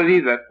possibility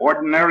that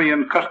ordinary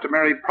and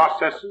customary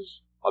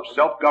processes of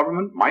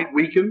self-government might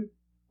weaken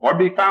or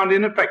be found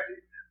ineffective,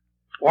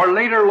 or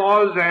later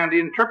laws and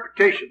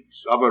interpretations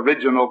of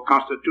original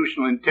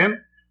constitutional intent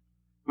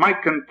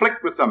might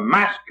conflict with the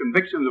mass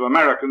convictions of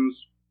Americans,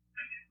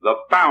 the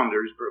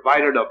founders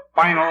provided a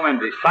final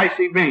and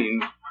decisive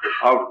means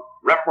of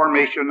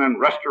reformation and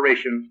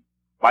restoration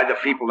by the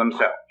people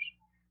themselves.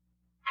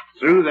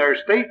 Through their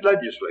state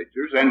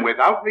legislatures and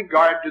without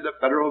regard to the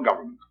federal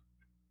government,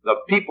 the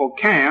people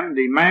can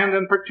demand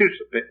and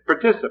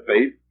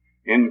participate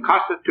in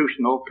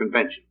constitutional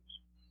conventions,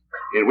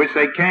 in which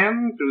they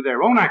can, through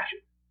their own action,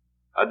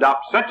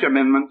 adopt such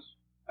amendments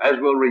as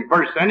will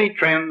reverse any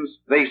trends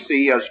they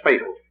see as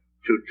fatal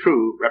to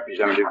true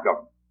representative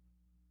government.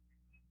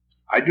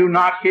 I do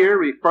not here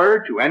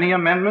refer to any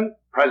amendment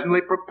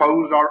presently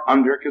proposed or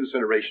under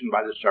consideration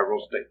by the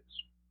several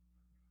states.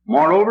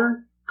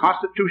 Moreover,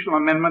 constitutional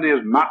amendment is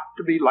not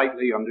to be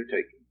lightly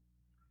undertaken.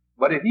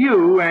 But if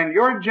you and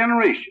your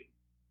generation,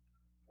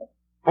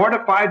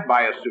 fortified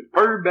by a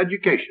superb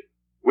education,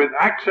 with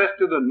access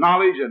to the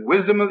knowledge and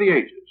wisdom of the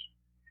ages,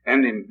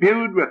 and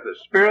imbued with the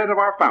spirit of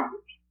our founders,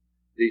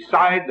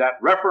 decide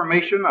that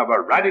reformation of a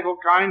radical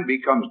kind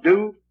becomes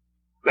due,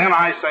 then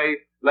I say,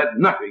 let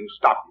nothing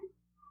stop you.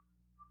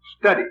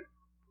 Study,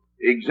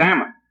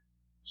 examine,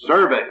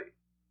 survey,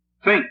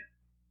 think,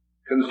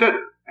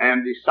 consider,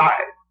 and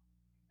decide,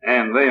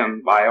 and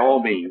then, by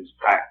all means,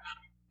 act.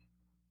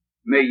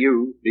 May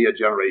you be a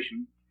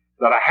generation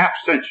that a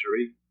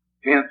half-century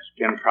hence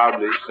can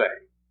proudly say,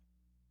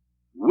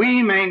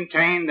 we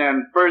maintained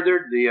and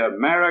furthered the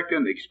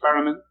American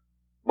experiment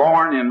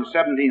born in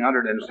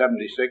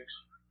 1776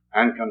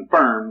 and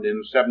confirmed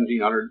in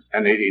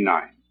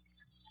 1789.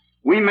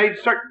 We made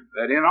certain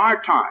that in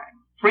our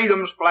time,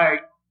 freedom's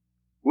flag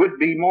would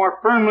be more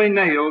firmly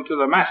nailed to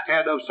the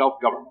masthead of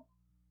self-government.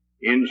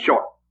 In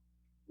short,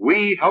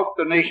 we helped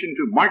the nation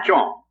to march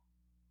on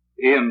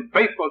in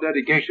faithful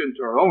dedication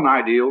to her own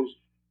ideals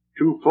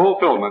to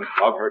fulfillment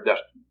of her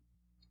destiny.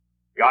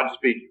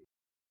 Godspeed you.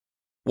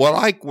 What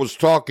Ike was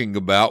talking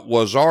about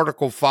was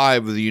Article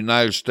 5 of the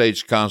United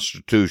States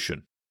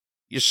Constitution.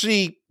 You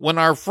see, when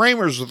our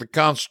framers of the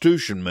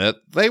Constitution met,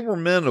 they were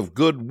men of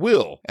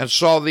goodwill and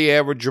saw the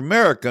average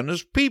American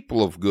as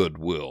people of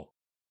goodwill.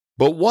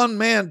 But one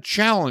man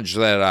challenged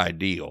that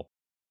ideal.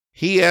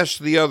 He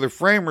asked the other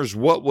framers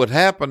what would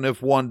happen if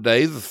one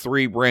day the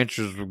three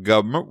branches of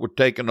government were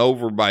taken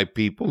over by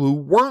people who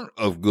weren't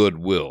of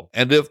goodwill,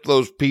 and if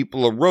those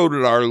people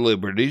eroded our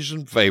liberties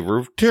in favor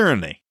of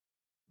tyranny.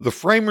 The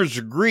framers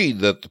agreed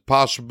that the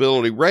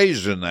possibility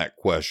raised in that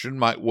question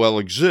might well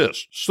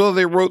exist, so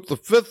they wrote the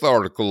fifth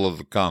article of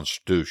the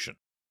Constitution.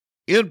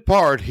 In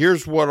part,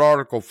 here's what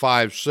Article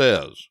 5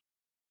 says.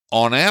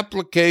 On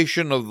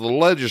application of the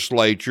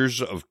legislatures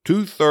of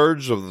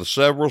 2/3 of the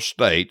several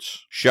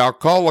states, shall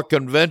call a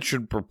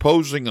convention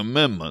proposing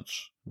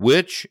amendments,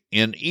 which,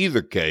 in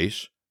either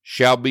case,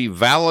 shall be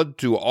valid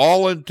to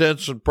all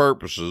intents and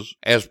purposes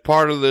as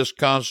part of this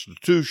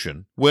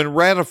Constitution, when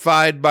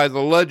ratified by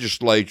the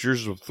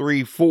legislatures of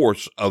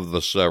 3/4 of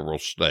the several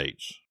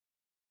states.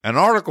 An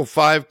Article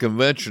 5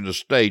 Convention of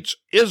States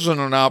isn't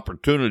an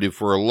opportunity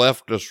for a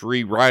leftist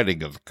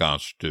rewriting of the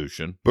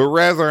Constitution, but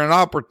rather an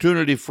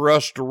opportunity for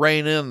us to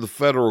rein in the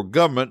federal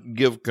government and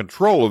give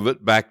control of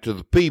it back to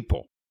the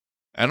people.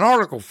 An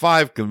Article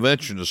 5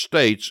 Convention of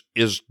States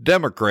is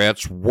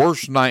Democrats'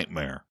 worst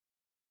nightmare.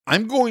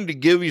 I'm going to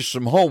give you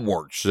some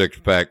homework,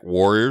 Six-Pack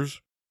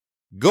Warriors.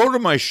 Go to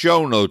my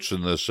show notes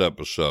in this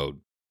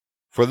episode.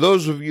 For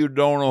those of you who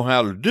don't know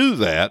how to do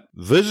that,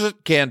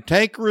 visit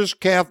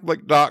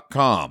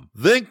cantankerouscatholic.com,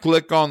 then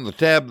click on the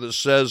tab that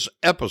says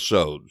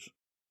Episodes.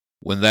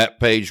 When that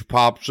page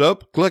pops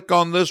up, click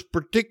on this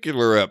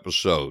particular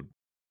episode.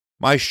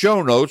 My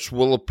show notes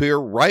will appear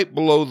right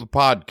below the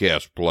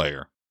podcast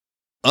player.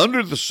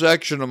 Under the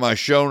section of my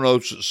show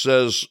notes that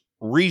says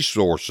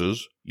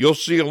Resources, you'll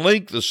see a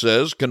link that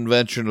says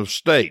Convention of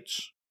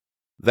States.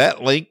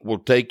 That link will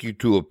take you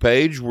to a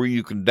page where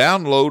you can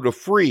download a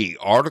free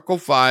Article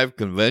 5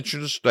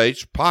 Convention of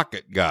States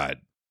Pocket Guide.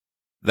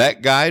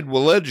 That guide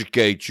will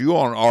educate you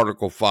on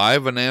Article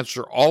 5 and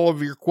answer all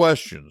of your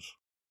questions.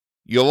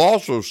 You'll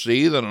also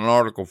see that an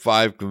Article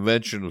 5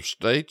 Convention of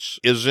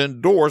States is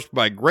endorsed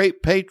by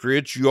great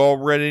patriots you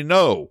already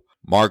know: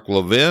 Mark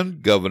Levin,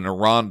 Governor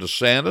Ron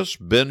DeSantis,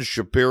 Ben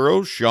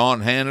Shapiro,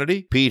 Sean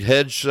Hannity, Pete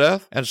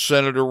Hegseth, and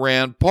Senator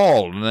Rand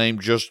Paul, to name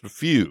just a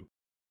few.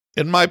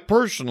 In my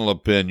personal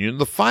opinion,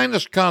 the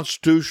finest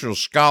constitutional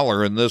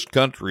scholar in this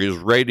country is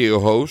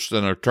radio host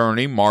and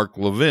attorney Mark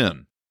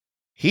Levin.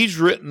 He's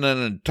written an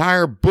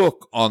entire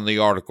book on the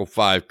Article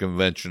 5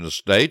 Convention of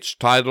States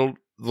titled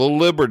The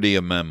Liberty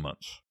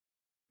Amendments.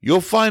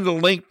 You'll find a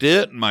link to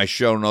it in my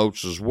show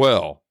notes as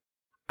well.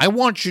 I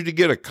want you to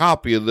get a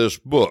copy of this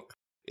book.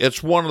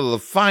 It's one of the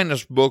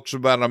finest books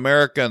about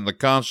America and the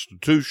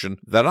Constitution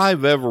that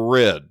I've ever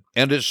read,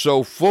 and it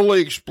so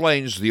fully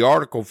explains the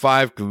Article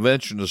 5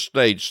 Convention of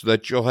States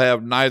that you'll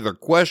have neither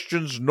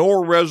questions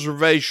nor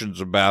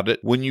reservations about it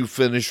when you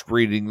finish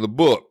reading the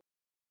book.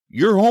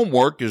 Your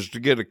homework is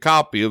to get a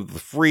copy of the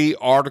free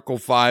Article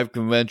 5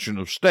 Convention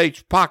of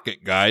States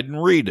Pocket Guide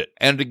and read it,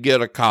 and to get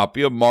a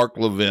copy of Mark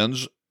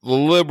Levin's The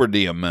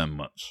Liberty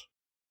Amendments.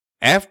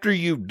 After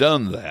you've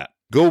done that,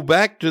 go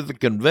back to the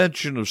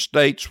Convention of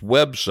States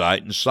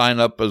website and sign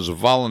up as a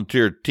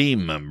volunteer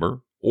team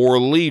member or a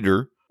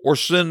leader, or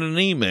send an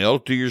email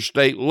to your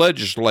state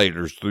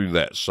legislators through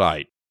that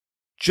site.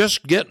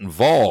 Just get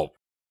involved.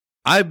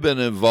 I've been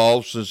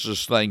involved since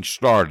this thing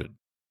started.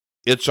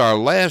 It's our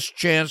last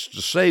chance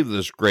to save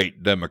this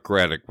great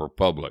democratic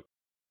republic.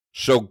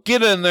 So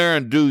get in there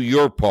and do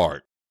your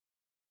part.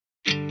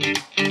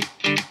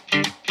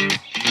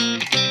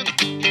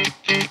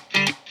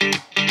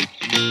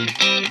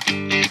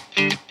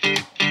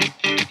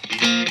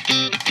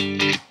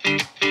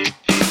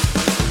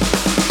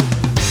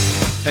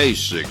 Hey,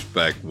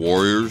 Six-Pack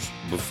Warriors,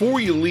 before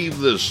you leave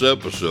this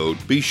episode,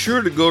 be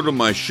sure to go to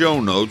my show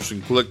notes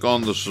and click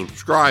on the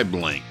subscribe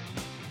link.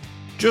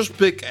 Just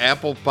pick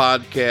Apple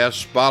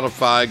Podcasts,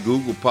 Spotify,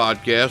 Google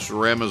Podcasts,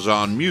 or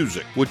Amazon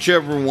Music,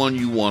 whichever one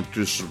you want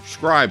to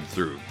subscribe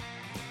through.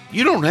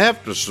 You don't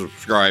have to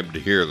subscribe to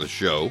hear the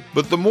show,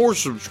 but the more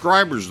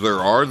subscribers there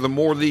are, the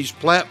more these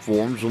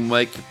platforms will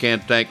make the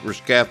Cantankerous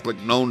Catholic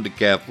known to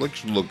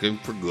Catholics looking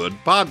for good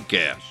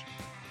podcasts.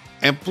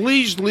 And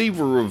please leave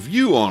a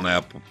review on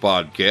Apple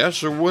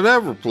Podcasts or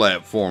whatever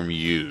platform you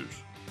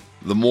use.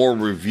 The more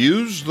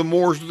reviews, the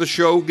more the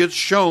show gets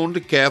shown to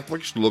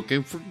Catholics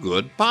looking for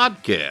good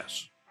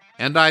podcasts.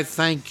 And I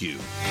thank you.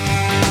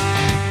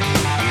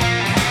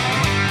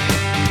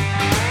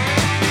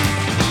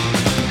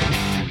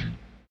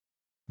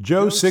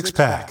 Joe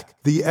Sixpack,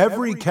 the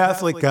Every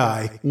Catholic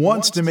Guy,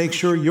 wants to make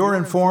sure you're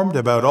informed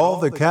about all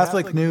the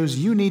Catholic news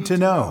you need to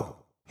know.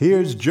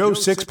 Here's Joe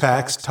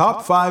Sixpack's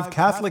top 5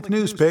 Catholic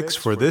news picks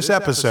for this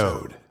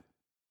episode.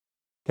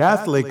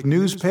 Catholic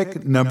news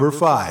pick number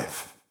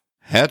 5.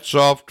 Hats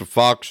off to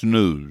Fox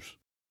News.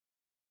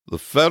 The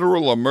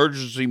Federal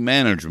Emergency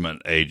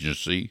Management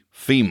Agency,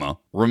 FEMA,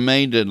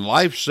 remained in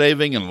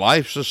life-saving and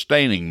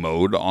life-sustaining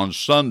mode on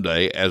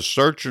Sunday as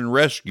search and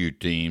rescue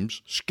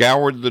teams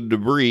scoured the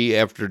debris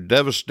after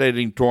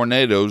devastating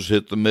tornadoes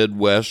hit the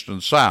Midwest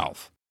and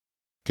South.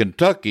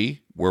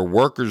 Kentucky, where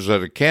workers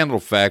at a candle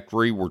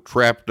factory were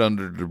trapped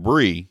under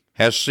debris,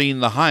 has seen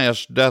the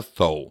highest death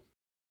toll.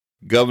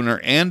 Governor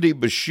Andy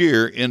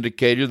Beshear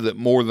indicated that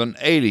more than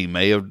 80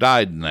 may have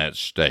died in that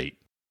state.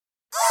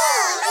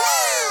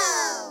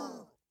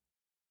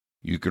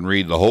 You can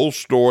read the whole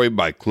story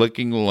by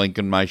clicking the link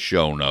in my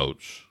show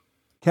notes.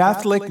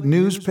 Catholic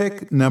News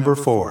Pick number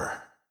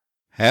 4.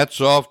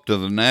 Hats off to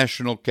the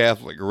National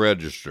Catholic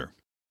Register.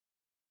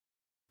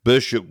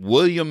 Bishop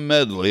William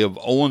Medley of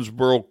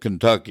Owensboro,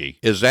 Kentucky,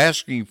 is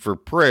asking for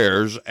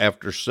prayers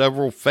after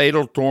several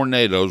fatal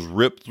tornadoes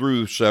ripped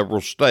through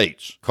several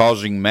states,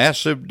 causing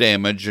massive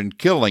damage and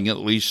killing at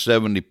least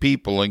 70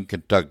 people in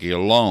Kentucky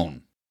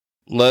alone.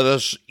 Let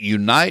us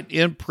unite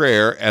in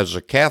prayer as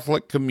a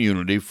Catholic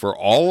community for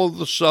all of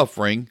the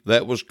suffering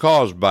that was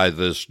caused by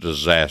this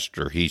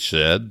disaster, he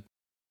said.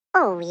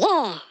 Oh,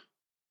 yeah.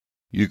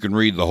 You can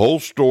read the whole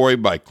story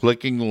by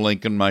clicking the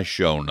link in my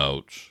show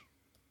notes.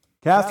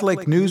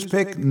 Catholic News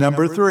Pick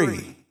number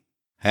 3.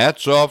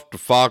 Hats off to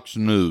Fox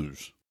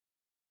News.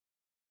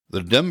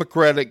 The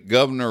Democratic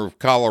governor of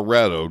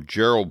Colorado,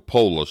 Gerald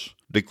Polis,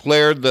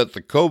 declared that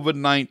the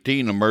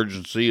COVID-19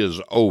 emergency is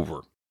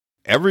over.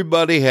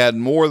 Everybody had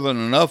more than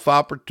enough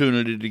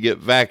opportunity to get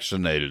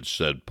vaccinated,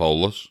 said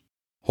Polis.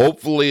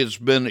 Hopefully it's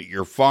been at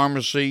your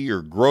pharmacy,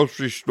 your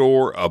grocery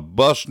store, a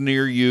bus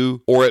near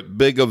you, or at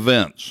big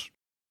events.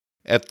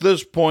 At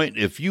this point,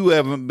 if you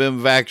haven't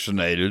been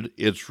vaccinated,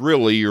 it's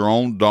really your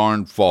own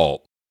darn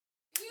fault.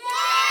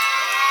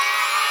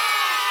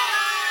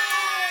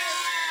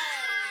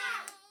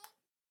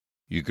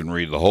 You can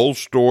read the whole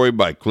story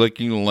by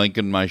clicking the link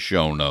in my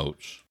show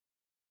notes.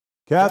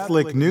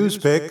 Catholic News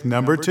Pick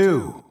number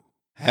 2.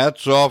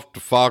 Hats off to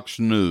Fox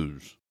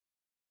News.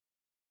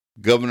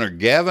 Governor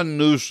Gavin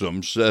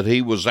Newsom said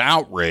he was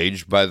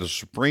outraged by the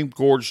Supreme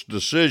Court's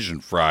decision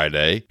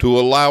Friday to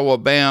allow a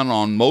ban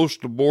on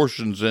most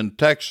abortions in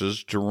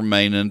Texas to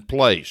remain in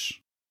place.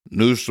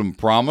 Newsom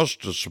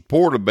promised to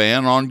support a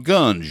ban on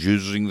guns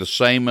using the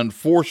same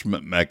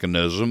enforcement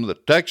mechanism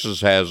that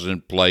Texas has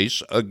in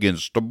place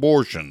against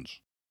abortions.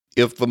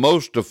 If the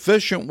most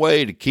efficient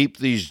way to keep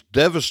these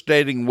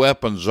devastating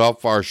weapons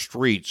off our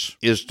streets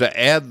is to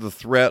add the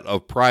threat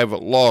of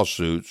private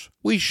lawsuits,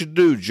 we should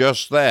do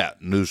just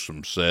that,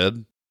 Newsom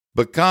said.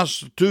 But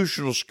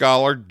constitutional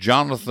scholar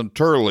Jonathan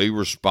Turley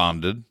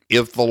responded,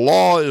 if the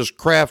law is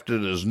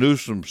crafted as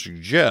Newsom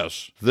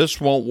suggests, this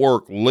won't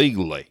work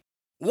legally.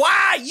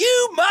 Why,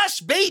 you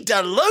must be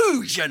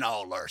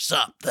delusional or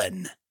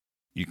something.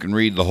 You can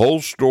read the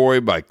whole story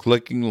by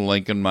clicking the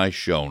link in my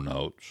show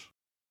notes.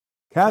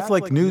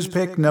 Catholic News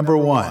Pick number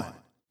 1.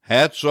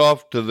 Hats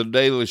off to the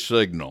Daily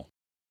Signal.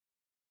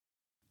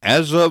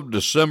 As of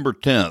December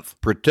 10th,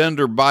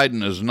 Pretender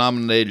Biden has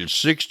nominated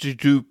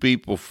 62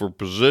 people for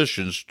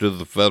positions to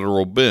the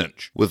federal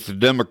bench, with the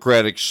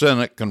Democratic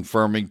Senate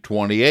confirming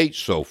 28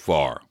 so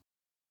far.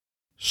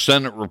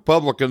 Senate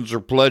Republicans are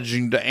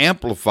pledging to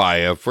amplify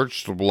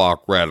efforts to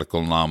block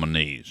radical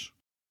nominees.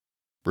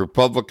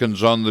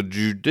 Republicans on the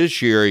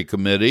Judiciary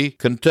Committee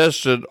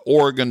contested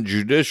Oregon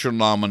judicial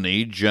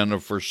nominee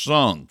Jennifer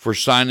Sung for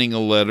signing a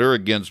letter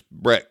against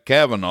Brett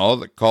Kavanaugh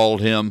that called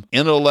him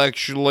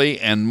intellectually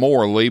and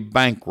morally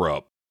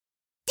bankrupt.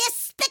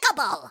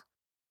 Despicable!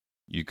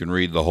 You can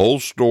read the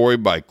whole story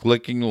by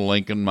clicking the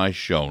link in my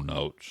show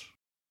notes.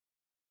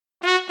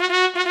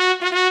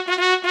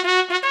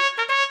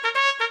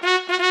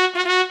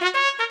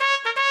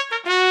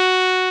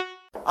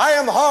 I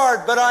am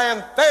hard, but I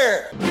am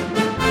fair.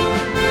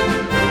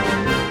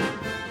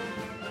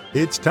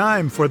 It's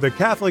time for the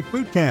Catholic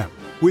Boot Camp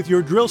with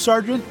your drill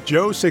sergeant,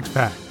 Joe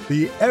Sixpack,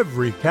 the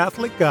Every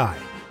Catholic Guy.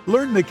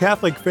 Learn the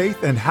Catholic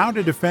faith and how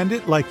to defend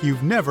it like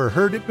you've never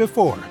heard it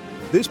before.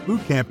 This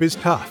boot camp is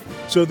tough,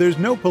 so there's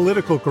no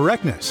political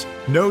correctness,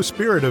 no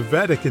spirit of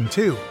Vatican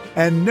II,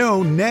 and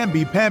no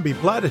namby-pamby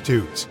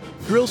platitudes.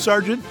 Drill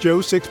Sergeant Joe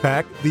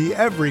Sixpack, the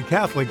Every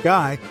Catholic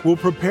Guy, will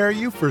prepare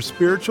you for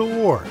spiritual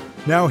war.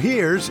 Now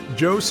here's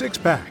Joe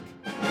Sixpack.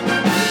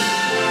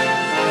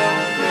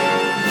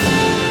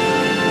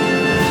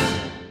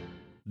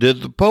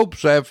 Did the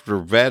popes after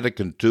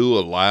Vatican II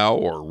allow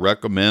or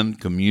recommend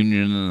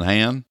communion in the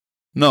hand?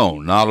 No,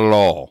 not at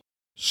all.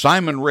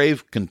 Simon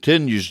Rafe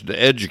continues to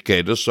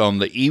educate us on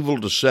the evil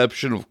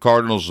deception of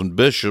cardinals and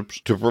bishops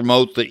to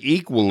promote the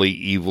equally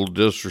evil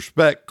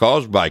disrespect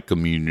caused by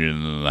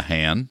communion in the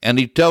hand, and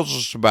he tells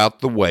us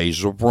about the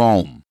ways of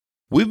Rome.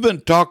 We've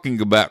been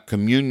talking about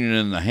communion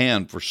in the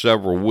hand for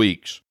several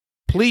weeks.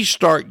 Please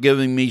start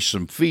giving me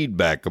some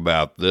feedback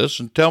about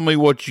this and tell me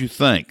what you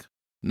think.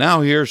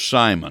 Now here's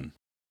Simon.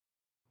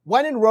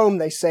 When in Rome,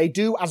 they say,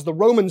 do as the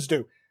Romans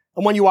do.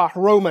 And when you are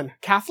Roman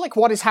Catholic,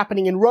 what is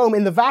happening in Rome,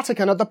 in the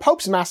Vatican, at the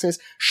Pope's Masses,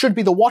 should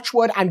be the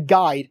watchword and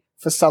guide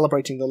for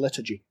celebrating the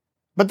liturgy.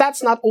 But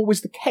that's not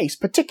always the case,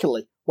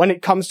 particularly when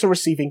it comes to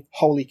receiving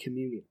Holy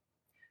Communion.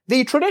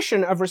 The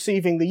tradition of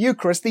receiving the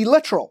Eucharist, the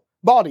literal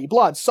body,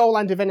 blood, soul,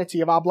 and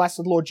divinity of our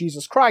blessed Lord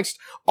Jesus Christ,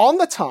 on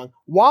the tongue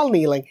while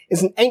kneeling,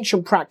 is an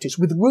ancient practice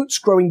with roots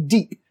growing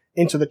deep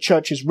into the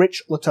Church's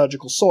rich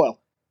liturgical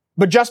soil.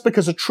 But just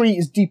because a tree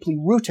is deeply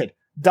rooted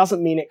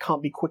doesn't mean it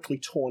can't be quickly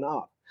torn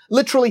up.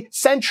 Literally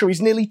centuries,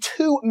 nearly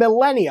 2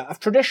 millennia of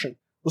tradition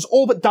was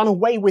all but done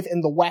away with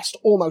in the West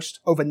almost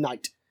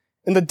overnight.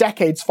 In the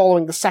decades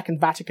following the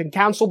Second Vatican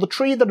Council, the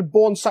tree that had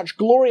borne such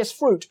glorious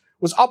fruit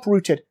was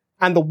uprooted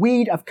and the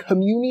weed of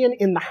communion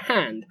in the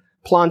hand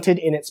planted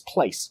in its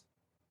place.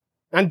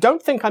 And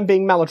don't think I'm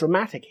being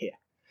melodramatic here.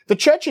 The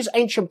Church's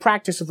ancient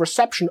practice of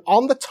reception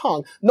on the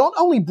tongue not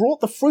only brought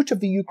the fruit of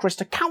the Eucharist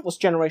to countless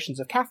generations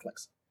of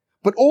Catholics,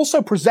 but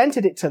also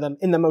presented it to them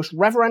in the most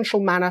reverential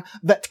manner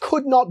that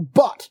could not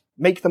but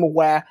make them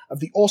aware of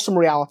the awesome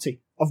reality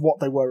of what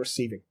they were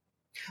receiving.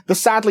 The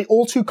sadly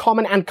all too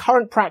common and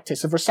current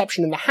practice of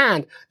reception in the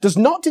hand does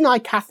not deny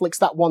Catholics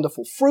that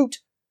wonderful fruit,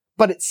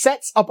 but it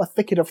sets up a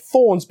thicket of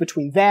thorns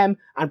between them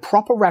and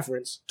proper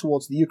reverence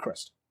towards the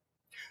Eucharist.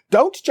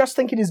 Don't just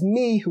think it is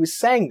me who is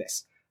saying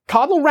this.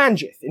 Cardinal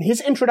Ranjith, in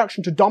his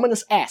introduction to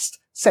Dominus Est,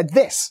 said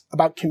this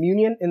about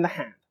communion in the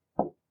hand.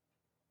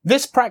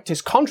 This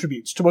practice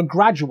contributes to a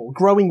gradual,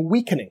 growing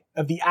weakening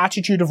of the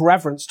attitude of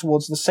reverence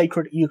towards the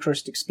sacred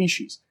Eucharistic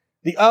species.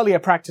 The earlier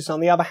practice, on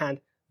the other hand,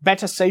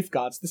 better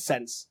safeguards the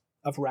sense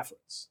of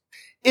reverence.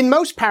 In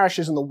most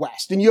parishes in the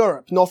West, in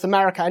Europe, North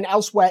America, and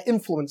elsewhere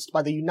influenced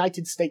by the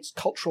United States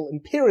cultural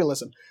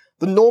imperialism,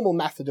 the normal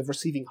method of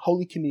receiving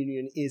Holy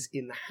Communion is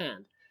in the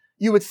hand.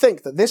 You would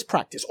think that this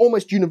practice,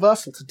 almost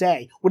universal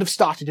today, would have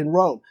started in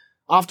Rome.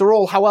 After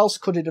all, how else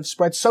could it have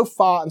spread so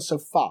far and so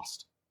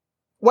fast?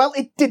 Well,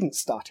 it didn't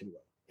start in Rome.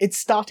 It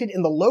started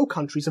in the Low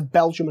Countries of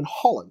Belgium and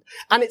Holland,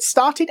 and it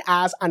started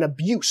as an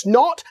abuse,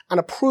 not an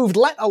approved,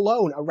 let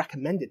alone a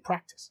recommended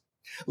practice.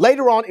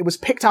 Later on, it was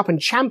picked up and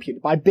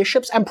championed by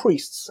bishops and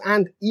priests,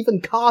 and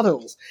even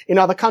cardinals in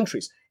other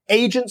countries,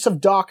 agents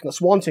of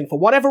darkness wanting, for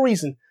whatever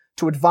reason,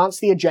 to advance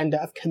the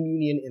agenda of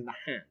communion in the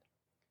hand.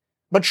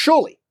 But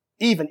surely,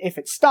 even if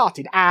it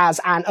started as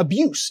an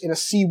abuse in a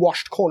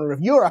sea-washed corner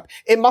of Europe,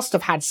 it must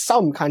have had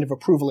some kind of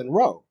approval in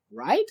Rome,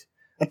 right?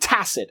 A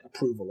tacit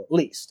approval, at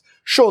least.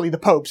 Surely the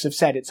popes have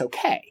said it's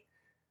okay,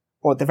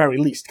 or at the very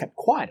least kept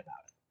quiet about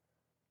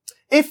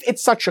it. If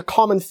it's such a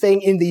common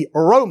thing in the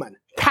Roman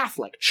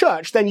Catholic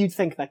Church, then you'd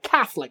think the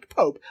Catholic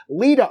Pope,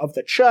 leader of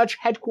the Church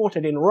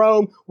headquartered in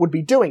Rome, would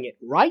be doing it,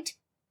 right?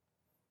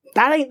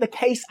 That ain't the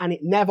case, and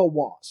it never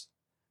was.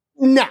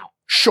 Now,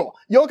 sure,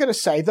 you're going to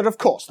say that, of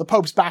course, the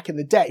popes back in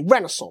the day,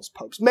 Renaissance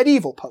popes,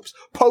 medieval popes,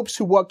 popes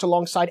who worked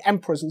alongside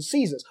emperors and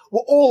Caesars,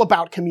 were all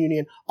about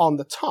communion on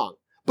the tongue.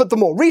 But the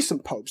more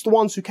recent popes, the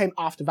ones who came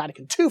after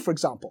Vatican II, for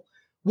example,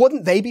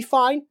 wouldn't they be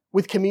fine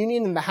with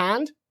communion in the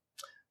hand?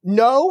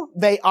 No,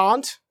 they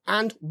aren't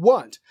and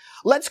weren't.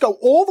 Let's go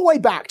all the way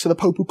back to the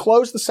Pope who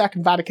closed the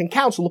Second Vatican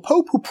Council, the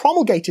Pope who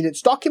promulgated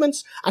its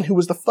documents and who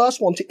was the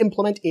first one to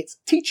implement its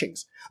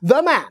teachings.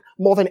 The man,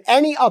 more than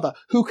any other,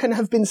 who can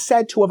have been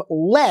said to have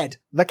led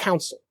the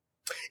council.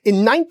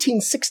 In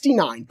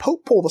 1969,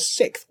 Pope Paul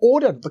VI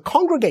ordered the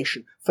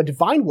Congregation for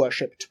Divine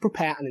Worship to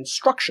prepare an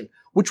instruction,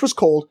 which was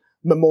called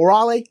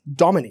Memorare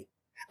Domini.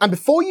 And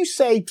before you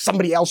say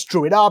somebody else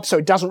drew it up so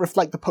it doesn't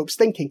reflect the Pope's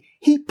thinking,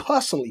 he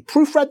personally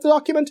proofread the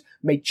document,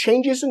 made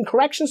changes and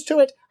corrections to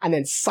it, and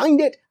then signed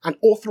it and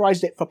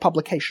authorized it for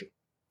publication.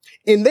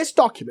 In this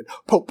document,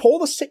 Pope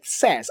Paul VI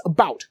says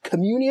about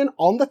communion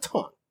on the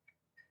tongue,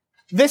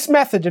 this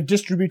method of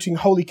distributing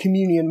Holy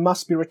Communion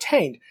must be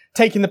retained,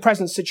 taking the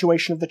present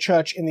situation of the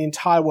Church in the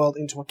entire world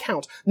into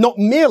account, not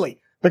merely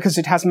because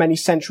it has many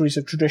centuries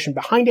of tradition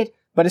behind it,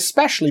 but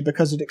especially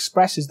because it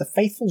expresses the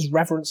faithful's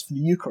reverence for the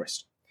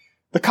Eucharist.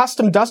 The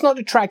custom does not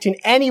detract in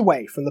any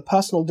way from the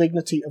personal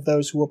dignity of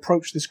those who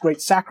approach this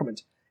great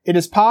sacrament. It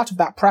is part of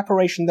that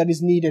preparation that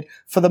is needed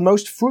for the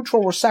most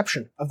fruitful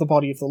reception of the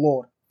body of the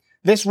Lord.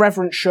 This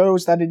reverence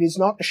shows that it is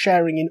not a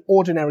sharing in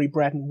ordinary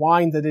bread and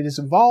wine that it is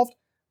involved,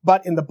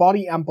 but in the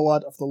body and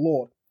blood of the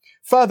Lord.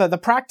 Further, the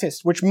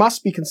practice, which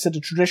must be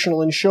considered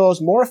traditional,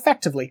 ensures more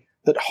effectively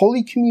that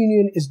Holy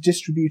Communion is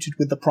distributed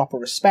with the proper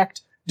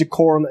respect,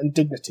 decorum, and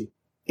dignity.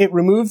 It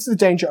removes the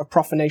danger of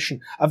profanation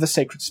of the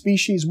sacred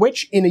species,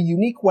 which, in a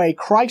unique way,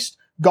 Christ,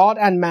 God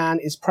and man,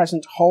 is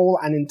present whole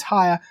and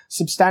entire,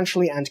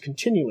 substantially and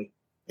continually.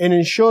 It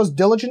ensures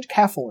diligent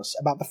carefulness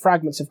about the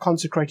fragments of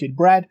consecrated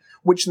bread,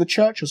 which the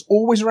Church has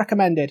always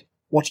recommended.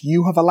 What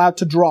you have allowed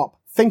to drop,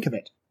 think of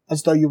it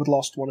as though you had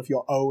lost one of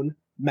your own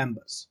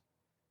members.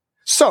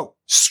 So,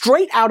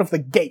 straight out of the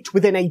gate,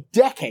 within a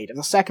decade of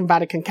the Second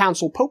Vatican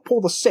Council, Pope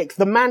Paul VI,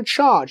 the man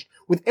charged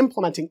with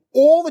implementing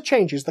all the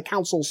changes the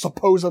Council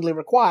supposedly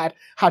required,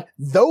 had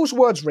those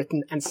words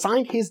written and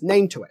signed his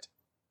name to it.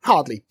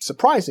 Hardly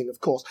surprising, of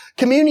course.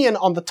 Communion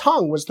on the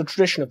tongue was the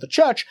tradition of the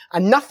Church,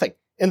 and nothing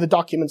in the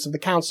documents of the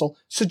Council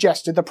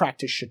suggested the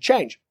practice should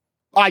change.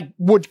 I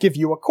would give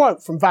you a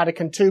quote from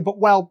Vatican II, but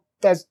well,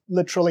 there's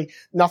literally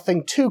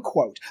nothing to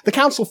quote. The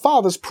Council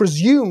Fathers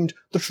presumed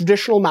the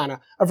traditional manner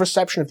of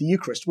reception of the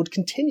Eucharist would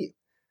continue.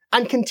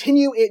 And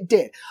continue it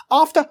did.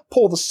 After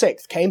Paul VI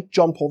came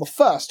John Paul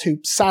I, who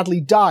sadly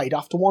died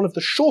after one of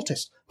the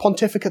shortest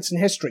pontificates in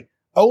history,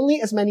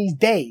 only as many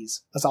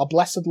days as our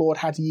blessed Lord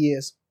had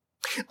years.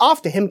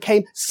 After him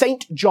came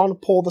St. John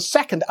Paul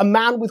II, a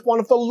man with one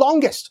of the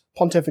longest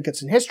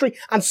pontificates in history,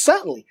 and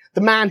certainly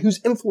the man whose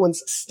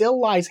influence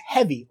still lies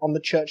heavy on the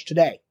Church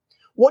today.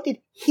 What did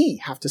he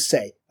have to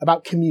say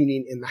about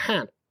communion in the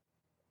hand.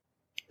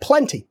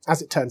 Plenty,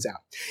 as it turns out.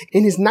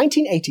 In his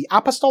 1980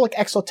 apostolic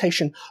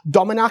exhortation,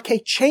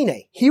 Dominaque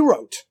Cene, he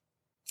wrote,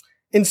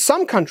 "In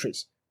some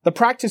countries, the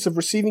practice of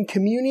receiving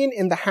communion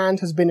in the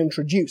hand has been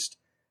introduced.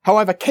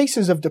 However,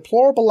 cases of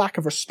deplorable lack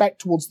of respect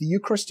towards the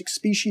Eucharistic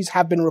species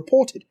have been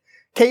reported,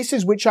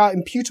 cases which are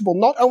imputable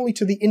not only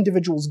to the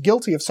individuals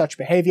guilty of such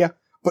behavior,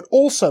 but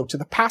also to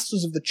the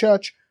pastors of the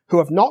church who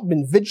have not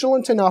been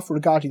vigilant enough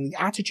regarding the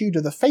attitude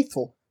of the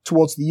faithful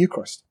towards the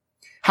Eucharist.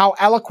 How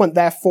eloquent,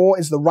 therefore,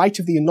 is the rite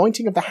of the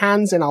anointing of the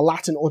hands in our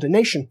Latin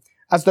ordination,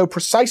 as though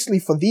precisely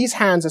for these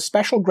hands a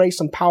special grace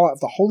and power of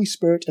the Holy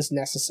Spirit is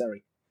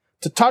necessary.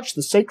 To touch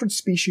the sacred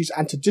species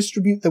and to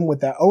distribute them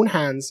with their own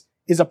hands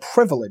is a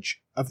privilege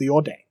of the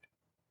ordained."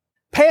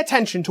 Pay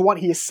attention to what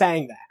he is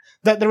saying there,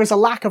 that there is a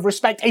lack of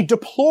respect, a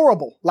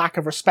deplorable lack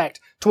of respect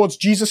towards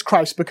Jesus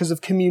Christ because of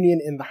communion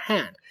in the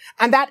hand.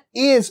 And that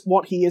is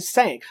what he is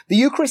saying. The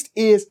Eucharist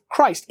is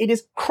Christ. It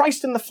is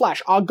Christ in the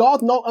flesh. Our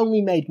God not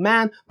only made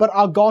man, but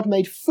our God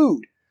made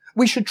food.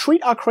 We should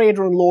treat our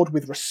Creator and Lord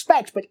with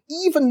respect, but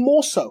even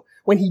more so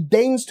when he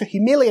deigns to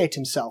humiliate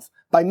himself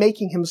by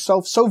making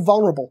himself so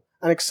vulnerable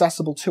and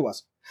accessible to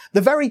us.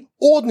 The very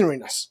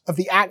ordinariness of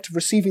the act of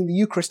receiving the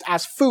Eucharist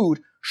as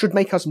food should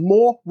make us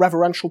more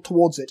reverential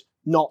towards it,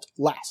 not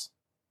less.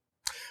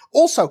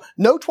 Also,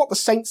 note what the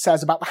saint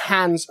says about the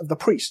hands of the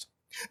priest.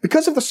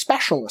 Because of the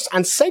specialness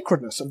and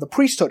sacredness of the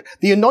priesthood,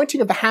 the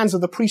anointing of the hands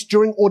of the priest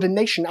during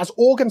ordination as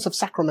organs of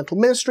sacramental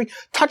ministry,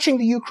 touching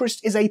the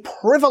Eucharist is a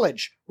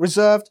privilege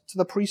reserved to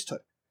the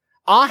priesthood.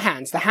 Our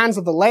hands, the hands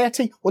of the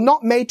laity, were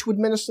not made to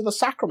administer the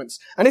sacraments,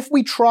 and if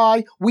we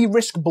try, we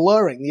risk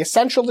blurring the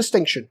essential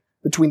distinction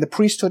between the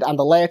priesthood and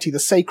the laity, the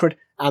sacred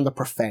and the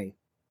profane.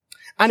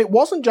 And it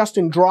wasn't just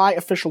in dry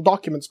official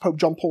documents Pope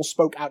John Paul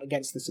spoke out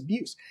against this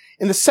abuse.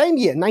 In the same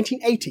year,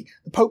 1980,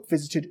 the Pope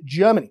visited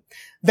Germany.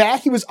 There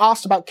he was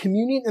asked about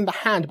communion in the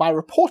hand by a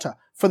reporter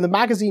from the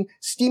magazine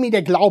Stimme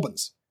des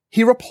Glaubens.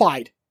 He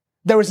replied,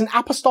 "There is an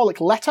apostolic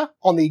letter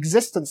on the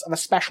existence of a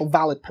special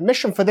valid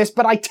permission for this,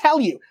 but I tell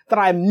you that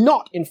I am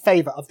not in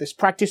favor of this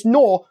practice,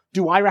 nor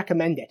do I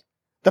recommend it.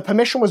 The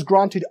permission was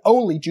granted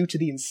only due to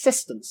the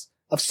insistence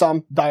of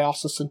some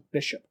diocesan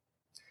bishop."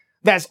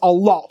 There's a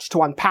lot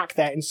to unpack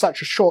there in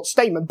such a short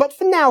statement, but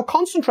for now,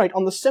 concentrate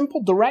on the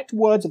simple, direct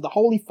words of the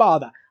Holy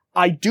Father.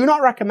 I do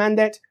not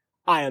recommend it.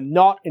 I am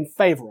not in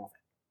favor of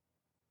it.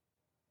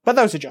 But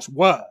those are just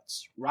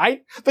words,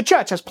 right? The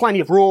Church has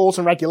plenty of rules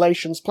and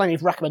regulations, plenty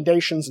of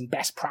recommendations and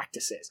best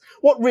practices.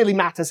 What really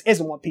matters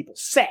isn't what people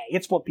say,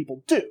 it's what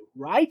people do,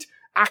 right?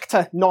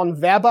 Acta non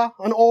verba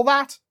and all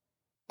that.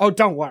 Oh,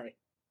 don't worry.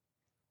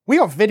 We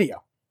have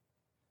video.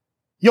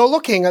 You're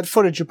looking at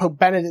footage of Pope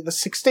Benedict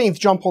XVI,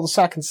 John Paul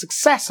II's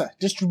successor,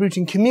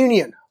 distributing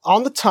communion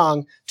on the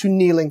tongue to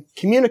kneeling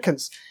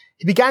communicants.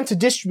 He began to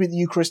distribute the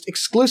Eucharist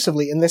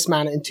exclusively in this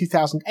manner in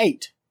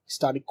 2008. He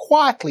started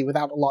quietly,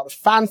 without a lot of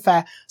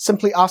fanfare,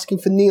 simply asking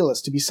for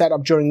kneelers to be set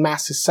up during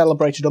Masses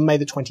celebrated on May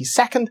the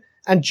 22nd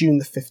and June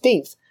the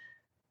 15th.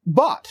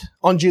 But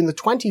on June the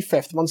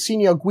 25th,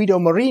 Monsignor Guido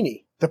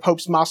Morini, the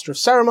Pope's Master of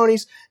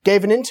Ceremonies,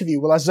 gave an interview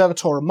with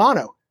L'Osservatore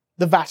Romano,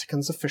 the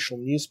Vatican's official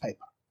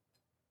newspaper.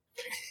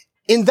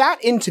 In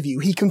that interview,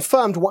 he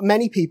confirmed what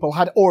many people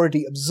had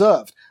already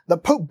observed,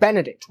 that Pope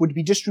Benedict would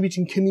be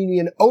distributing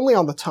communion only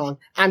on the tongue,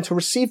 and to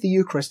receive the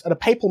Eucharist at a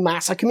papal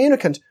mass, a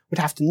communicant would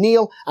have to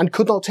kneel and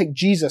could not take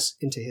Jesus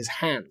into his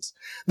hands.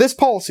 This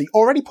policy,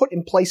 already put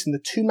in place in the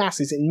two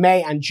masses in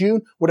May and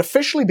June, would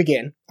officially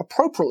begin,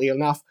 appropriately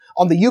enough,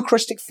 on the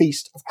Eucharistic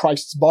feast of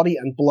Christ's body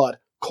and blood,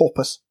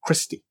 Corpus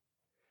Christi.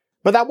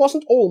 But that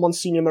wasn't all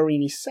Monsignor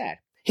Morini said.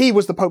 He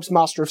was the Pope's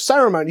Master of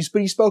Ceremonies,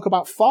 but he spoke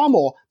about far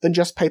more than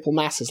just papal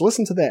masses.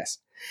 Listen to this.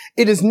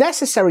 "It is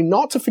necessary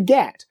not to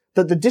forget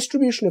that the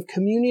distribution of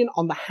communion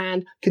on the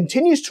hand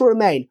continues to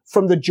remain,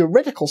 from the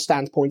juridical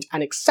standpoint,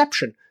 an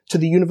exception to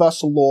the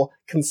universal law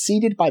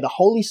conceded by the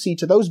Holy See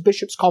to those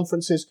bishops'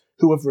 conferences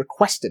who have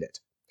requested it.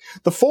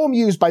 The form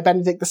used by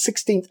Benedict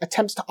XVI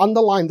attempts to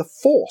underline the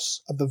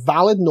force of the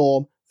valid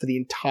norm for the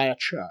entire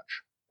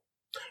Church."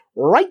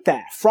 Right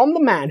there, from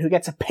the man who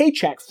gets a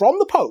paycheck from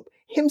the Pope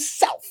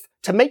himself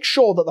to make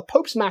sure that the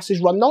Pope's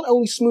masses run not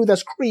only smooth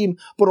as cream,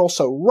 but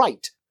also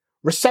right.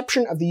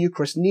 Reception of the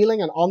Eucharist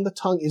kneeling and on the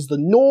tongue is the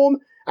norm,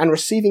 and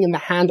receiving in the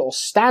hand or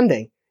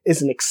standing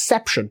is an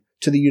exception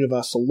to the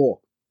universal law.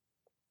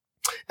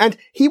 And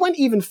he went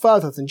even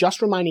further than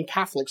just reminding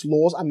Catholics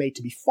laws are made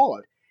to be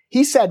followed.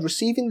 He said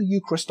receiving the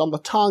Eucharist on the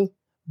tongue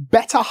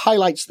better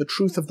highlights the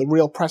truth of the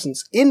real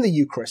presence in the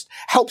Eucharist,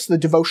 helps the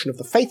devotion of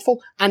the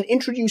faithful, and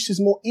introduces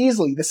more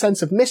easily the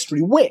sense of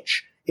mystery,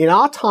 which, in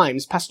our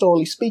times,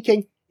 pastorally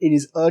speaking, it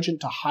is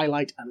urgent to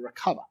highlight and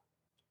recover.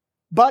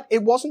 But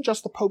it wasn't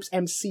just the Pope's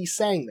MC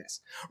saying this.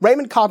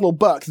 Raymond Cardinal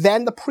Burke,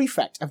 then the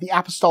prefect of the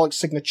Apostolic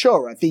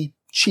Signatura, the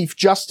Chief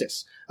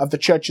Justice of the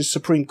Church's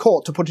Supreme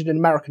Court, to put it in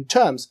American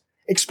terms,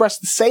 expressed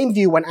the same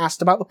view when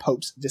asked about the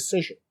Pope's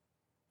decision.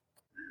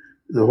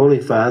 The Holy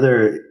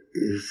Father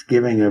is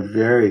giving a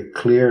very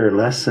clear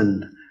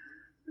lesson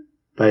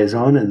by his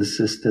own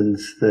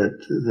insistence that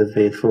the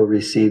faithful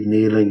receive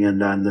kneeling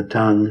and on the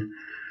tongue.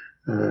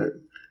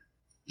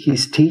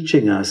 He's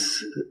teaching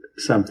us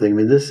something. I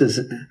mean, this is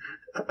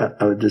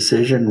a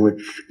decision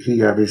which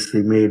he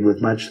obviously made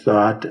with much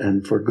thought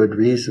and for good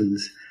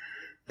reasons.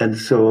 And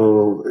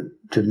so,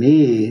 to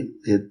me,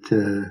 it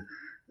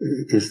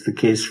is the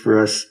case for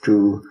us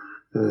to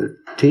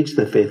teach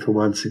the faithful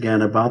once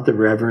again about the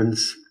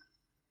reverence,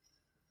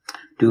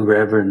 due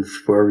reverence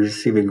for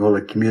receiving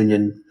Holy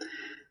Communion,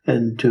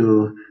 and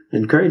to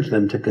encourage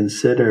them to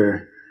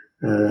consider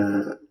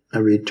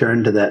a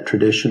return to that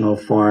traditional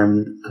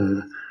form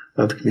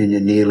of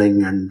communion,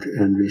 kneeling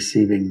and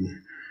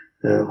receiving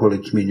Holy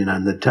Communion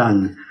on the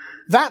tongue.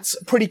 That's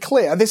pretty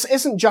clear. This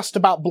isn't just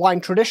about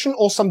blind tradition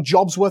or some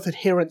job's worth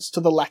adherence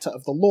to the letter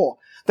of the law.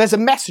 There's a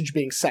message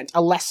being sent,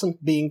 a lesson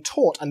being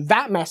taught, and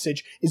that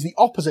message is the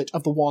opposite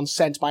of the one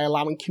sent by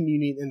allowing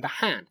communion in the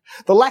hand.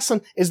 The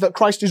lesson is that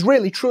Christ is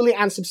really, truly,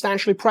 and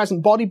substantially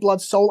present, body,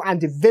 blood, soul,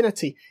 and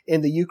divinity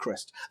in the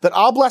Eucharist. That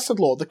our blessed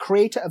Lord, the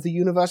creator of the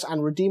universe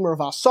and redeemer of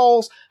our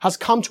souls, has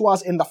come to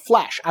us in the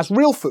flesh as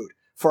real food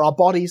for our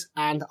bodies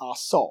and our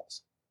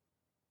souls.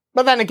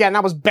 But then again,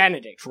 that was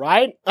Benedict,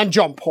 right? And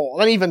John Paul,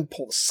 and even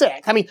Paul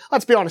VI. I mean,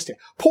 let's be honest here.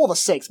 Paul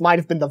VI might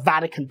have been the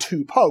Vatican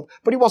II Pope,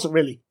 but he wasn't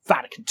really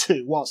Vatican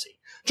II, was he?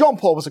 John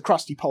Paul was a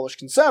crusty Polish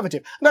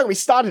conservative. And don't get me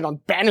started on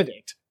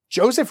Benedict.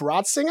 Joseph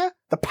Ratzinger?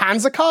 The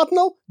Panzer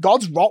Cardinal?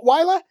 God's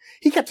Rottweiler?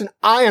 He kept an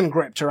iron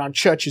grip around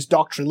church's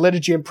doctrine,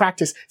 liturgy, and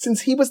practice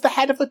since he was the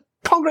head of the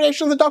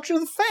Congregation of the Doctrine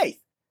of the Faith.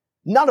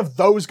 None of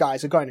those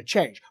guys are going to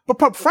change. But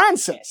Pope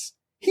Francis,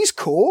 he's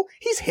cool.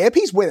 He's hip.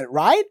 He's with it,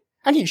 right?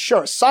 And he's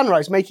sure as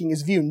sunrise making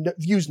his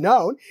views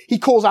known. He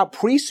calls out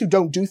priests who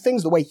don't do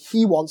things the way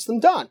he wants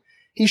them done.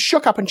 He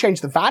shook up and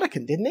changed the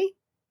Vatican, didn't he?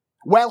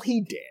 Well,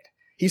 he did.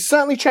 He's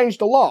certainly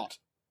changed a lot,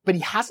 but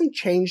he hasn't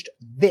changed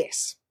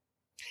this.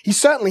 He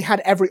certainly had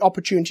every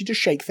opportunity to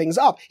shake things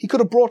up. He could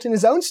have brought in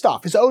his own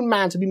staff, his own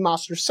man to be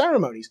master of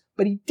ceremonies,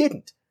 but he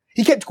didn't.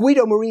 He kept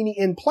Guido Marini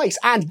in place,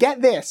 and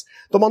get this,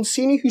 the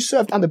Monsignor who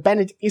served under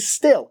Benedict is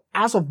still,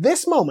 as of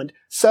this moment,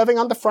 serving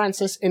under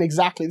Francis in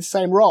exactly the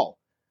same role.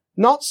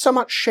 Not so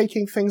much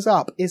shaking things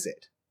up, is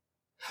it?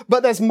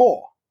 But there's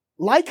more.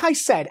 Like I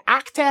said,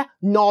 acta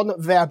non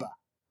verba.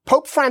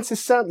 Pope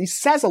Francis certainly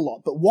says a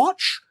lot, but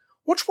watch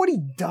what he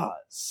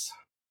does.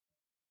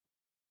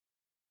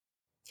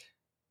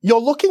 You're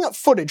looking at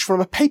footage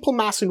from a papal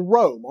mass in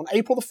Rome on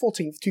April the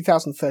 14th,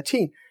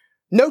 2013.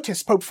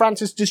 Notice Pope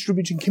Francis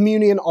distributing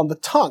communion on the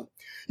tongue.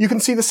 You can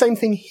see the same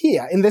thing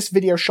here in this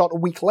video shot a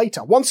week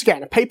later. Once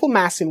again, a papal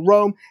mass in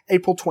Rome,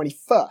 April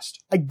 21st.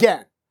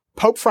 Again,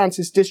 Pope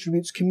Francis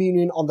distributes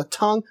communion on the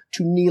tongue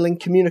to kneeling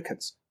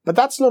communicants. But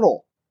that's not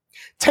all.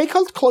 Take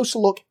a closer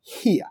look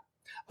here.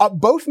 At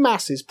both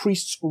masses,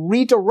 priests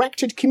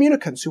redirected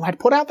communicants who had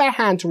put out their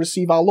hand to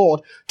receive our Lord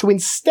to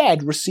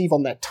instead receive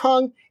on their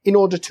tongue in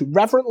order to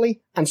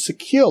reverently and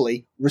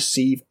securely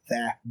receive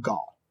their God.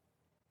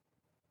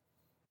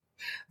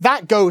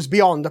 That goes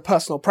beyond the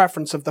personal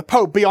preference of the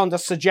Pope, beyond a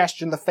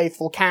suggestion the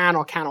faithful can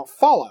or cannot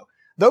follow.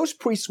 Those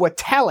priests were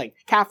telling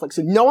Catholics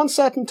in no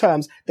uncertain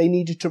terms they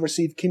needed to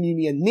receive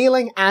communion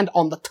kneeling and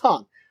on the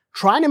tongue.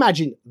 Try and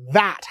imagine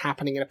that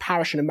happening in a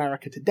parish in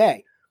America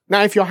today.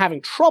 Now, if you're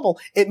having trouble,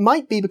 it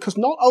might be because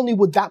not only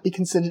would that be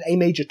considered a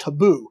major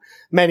taboo,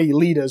 many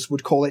leaders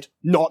would call it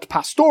not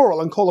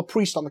pastoral and call a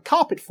priest on the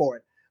carpet for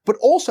it, but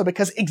also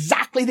because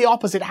exactly the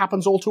opposite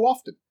happens all too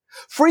often.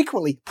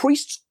 Frequently,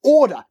 priests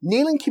order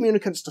kneeling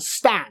communicants to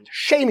stand,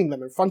 shaming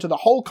them in front of the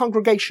whole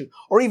congregation,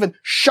 or even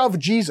shove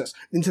Jesus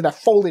into their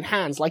folded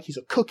hands like he's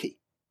a cookie.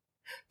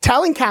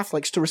 Telling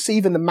Catholics to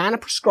receive in the manner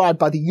prescribed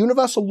by the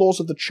universal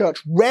laws of the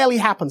Church rarely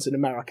happens in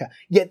America,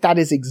 yet that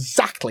is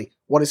exactly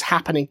what is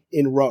happening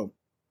in Rome.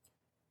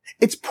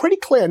 It's pretty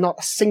clear not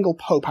a single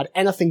pope had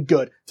anything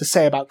good to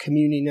say about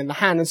communion in the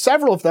hand, and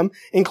several of them,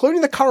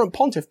 including the current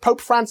pontiff, Pope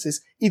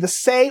Francis, either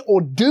say or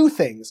do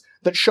things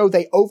that show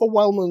they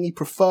overwhelmingly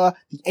prefer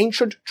the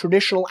ancient,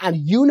 traditional, and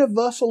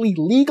universally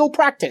legal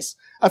practice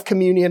of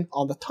communion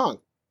on the tongue.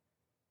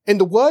 In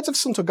the words of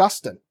St.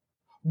 Augustine,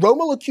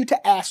 Roma locuta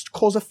est,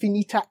 causa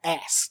finita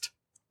est.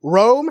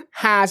 Rome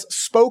has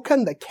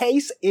spoken, the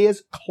case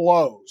is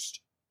closed.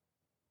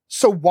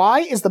 So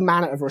why is the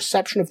manner of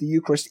reception of the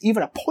Eucharist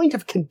even a point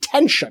of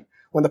contention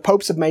when the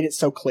popes have made it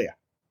so clear?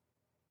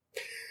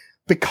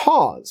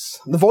 Because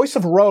the voice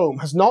of Rome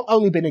has not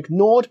only been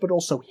ignored, but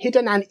also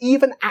hidden and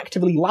even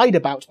actively lied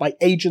about by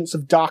agents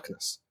of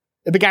darkness.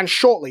 It began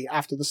shortly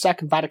after the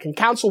Second Vatican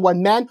Council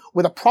when men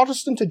with a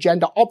Protestant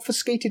agenda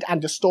obfuscated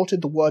and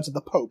distorted the words of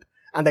the Pope,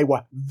 and they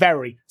were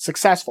very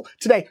successful.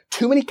 Today,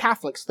 too many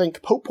Catholics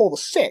think Pope Paul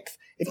VI,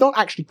 if not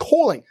actually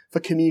calling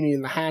for communion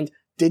in the hand,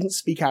 didn't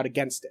speak out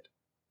against it.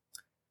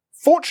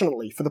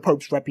 Fortunately for the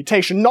Pope's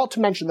reputation, not to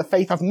mention the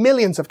faith of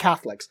millions of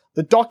Catholics,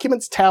 the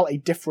documents tell a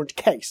different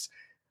case.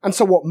 And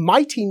so what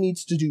Mighty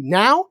needs to do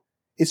now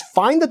is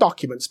find the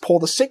documents Paul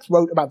VI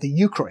wrote about the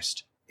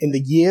Eucharist in the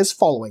years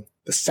following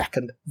the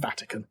Second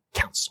Vatican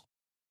Council.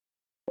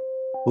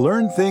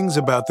 Learn things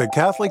about the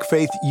Catholic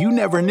faith you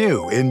never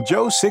knew in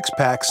Joe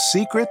Sixpack's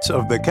Secrets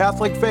of the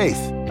Catholic Faith.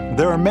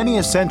 There are many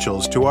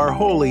essentials to our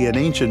holy and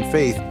ancient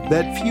faith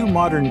that few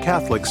modern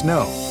Catholics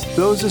know.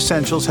 Those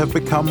essentials have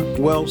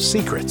become, well,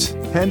 secrets,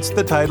 hence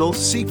the title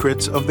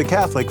Secrets of the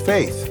Catholic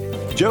Faith.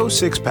 Joe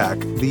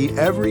Sixpack, the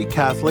Every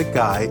Catholic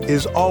Guy,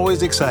 is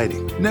always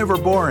exciting, never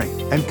boring,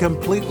 and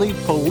completely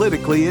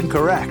politically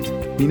incorrect.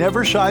 He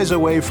never shies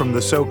away from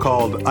the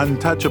so-called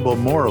untouchable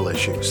moral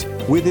issues.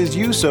 With his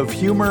use of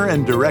humor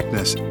and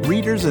directness,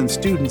 readers and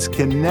students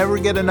can never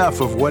get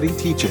enough of what he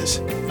teaches.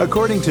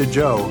 According to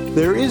Joe,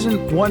 there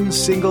isn't one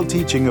single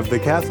teaching of the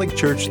Catholic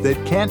Church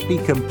that can't be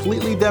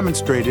completely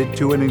demonstrated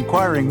to an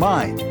inquiring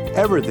mind.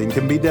 Everything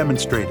can be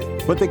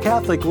demonstrated. But the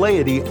Catholic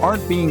laity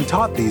aren't being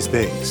taught these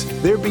things.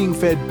 They're being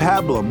fed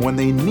pablum when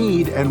they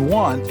need and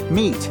want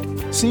meat.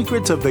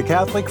 Secrets of the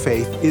Catholic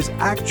Faith is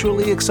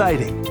actually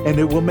exciting, and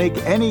it will make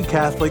any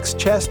Catholic's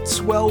chest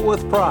swell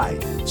with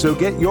pride. So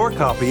get your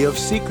copy of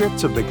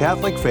Secrets of the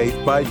Catholic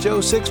Faith by Joe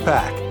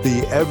Sixpack,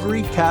 the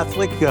Every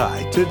Catholic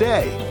Guy,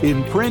 today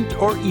in print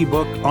or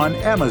ebook on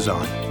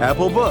Amazon,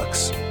 Apple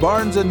Books,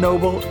 Barnes &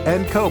 Noble,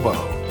 and Kobo.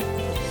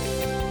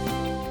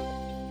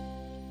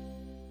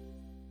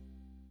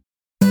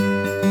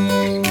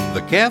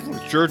 The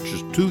Catholic Church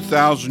is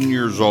 2,000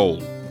 years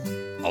old.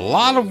 A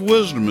lot of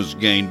wisdom is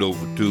gained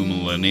over 2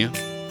 millennia.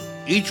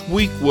 Each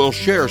week we'll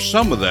share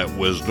some of that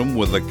wisdom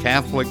with a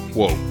Catholic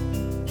quote.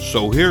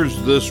 So here's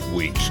this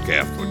week's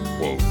Catholic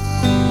quote.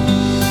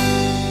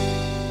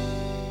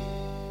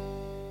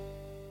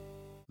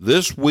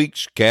 This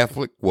week's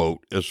Catholic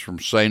quote is from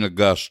St.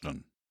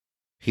 Augustine.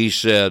 He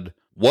said,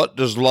 "What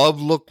does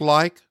love look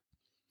like?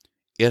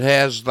 It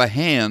has the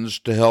hands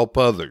to help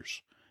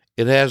others.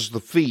 It has the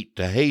feet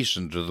to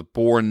hasten to the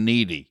poor and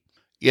needy.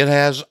 It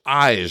has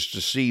eyes to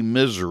see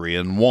misery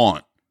and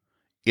want.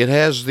 It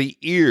has the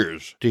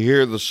ears to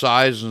hear the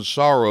sighs and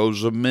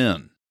sorrows of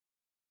men.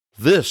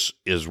 This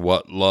is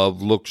what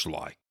love looks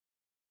like."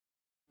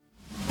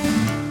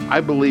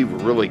 I believe a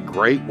really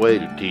great way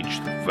to teach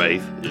the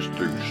faith is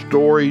through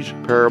stories,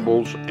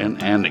 parables, and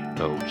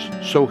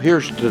anecdotes. So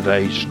here's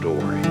today's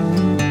story.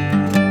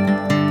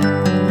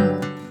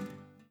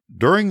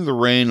 During the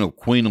reign of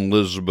Queen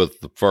Elizabeth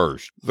I,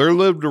 there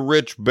lived a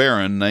rich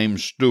baron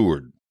named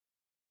Steward.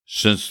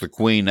 Since the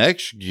Queen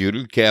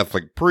executed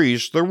Catholic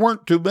priests, there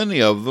weren't too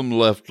many of them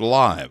left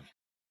alive.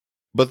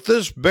 But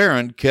this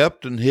baron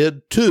kept and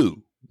hid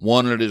two,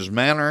 one at his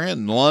manor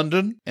in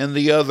London and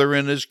the other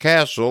in his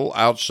castle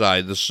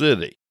outside the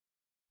city.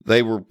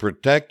 They were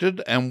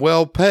protected and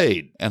well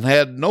paid, and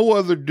had no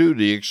other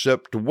duty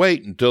except to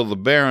wait until the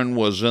baron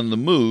was in the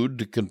mood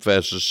to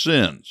confess his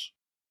sins.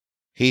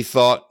 He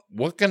thought,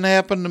 "What can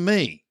happen to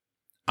me?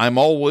 I'm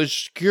always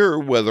secure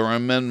whether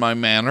I'm in my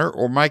manor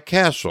or my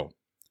castle.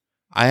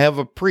 I have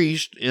a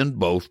priest in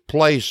both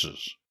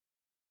places."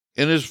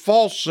 In his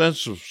false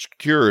sense of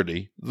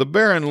security, the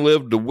baron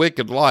lived a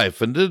wicked life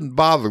and didn't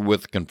bother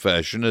with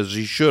confession as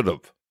he should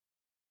have.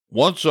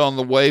 Once on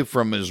the way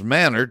from his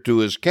manor to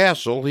his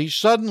castle, he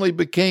suddenly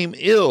became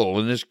ill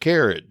in his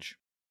carriage.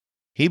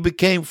 He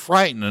became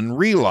frightened and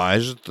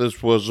realized that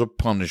this was a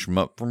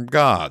punishment from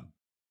God.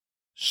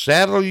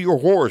 "Saddle your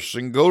horse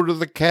and go to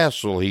the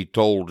castle," he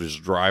told his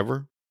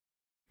driver.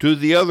 To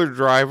the other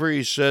driver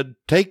he said,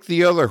 "Take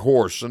the other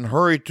horse and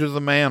hurry to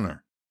the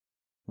manor.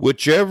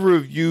 Whichever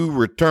of you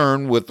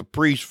return with the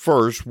priest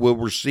first will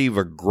receive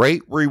a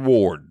great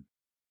reward."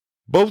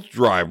 Both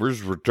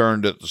drivers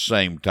returned at the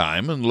same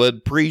time and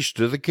led priest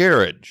to the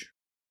carriage.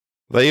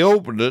 They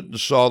opened it and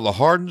saw the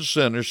hardened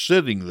sinner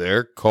sitting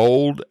there,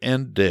 cold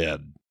and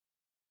dead.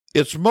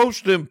 It's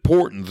most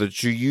important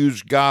that you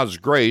use God's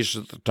grace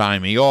at the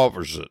time He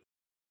offers it.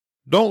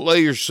 Don't let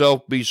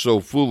yourself be so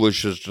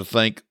foolish as to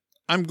think,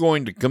 "I'm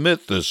going to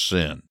commit this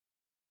sin.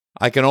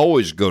 I can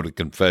always go to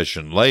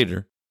confession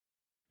later."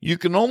 You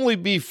can only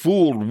be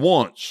fooled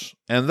once,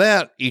 and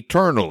that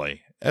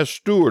eternally, as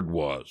Steward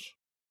was.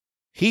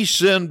 He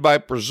sinned by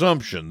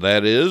presumption,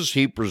 that is,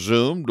 he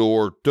presumed,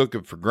 or took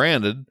it for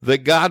granted,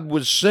 that God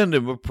would send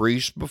him a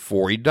priest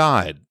before he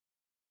died.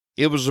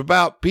 It was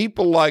about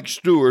people like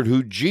Steward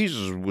who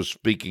Jesus was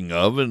speaking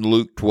of in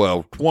Luke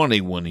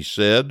 12:20 when he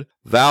said,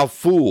 "Thou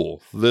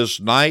fool, this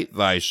night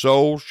thy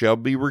soul shall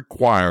be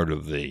required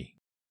of thee."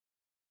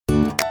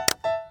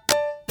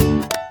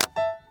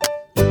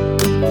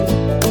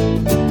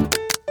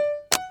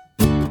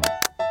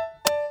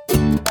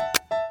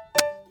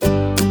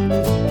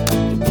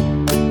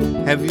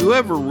 Have you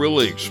ever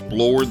really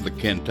explored the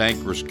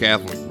Cantankerous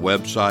Catholic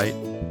website?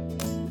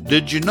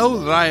 Did you know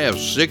that I have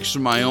 6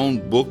 of my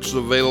own books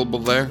available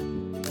there?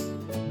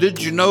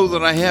 Did you know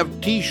that I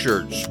have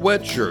t-shirts,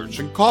 sweatshirts,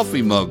 and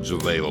coffee mugs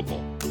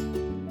available?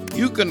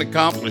 You can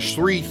accomplish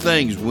 3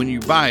 things when you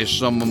buy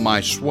some of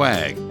my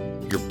swag.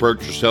 Your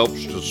purchase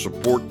helps to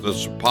support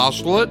this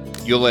apostolate,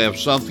 you'll have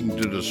something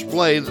to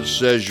display that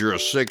says you're a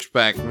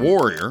six-pack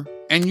warrior,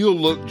 and you'll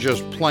look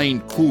just plain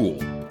cool.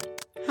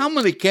 How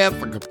many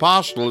Catholic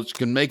apostolates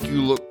can make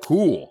you look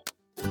cool?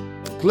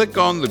 Click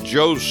on the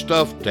Joe's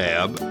Stuff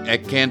tab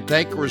at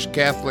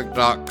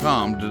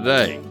cantankerouscatholic.com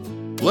today.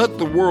 Let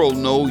the world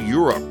know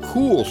you're a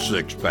cool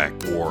six-pack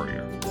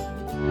warrior.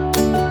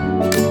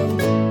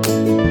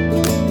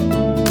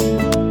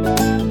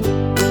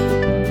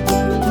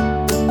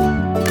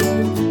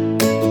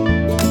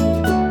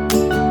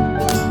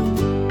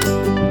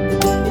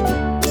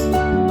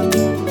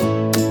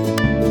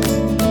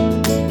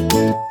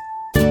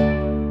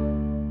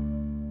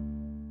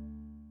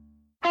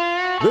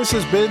 This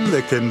has been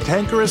The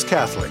Cantankerous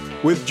Catholic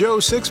with Joe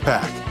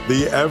Sixpack,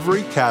 the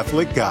Every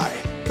Catholic Guy.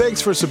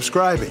 Thanks for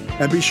subscribing,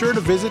 and be sure to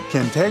visit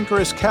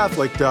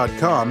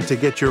cantankerouscatholic.com to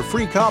get your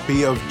free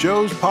copy of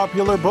Joe's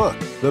popular book,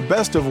 The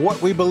Best of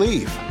What We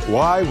Believe,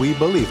 Why We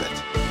Believe It.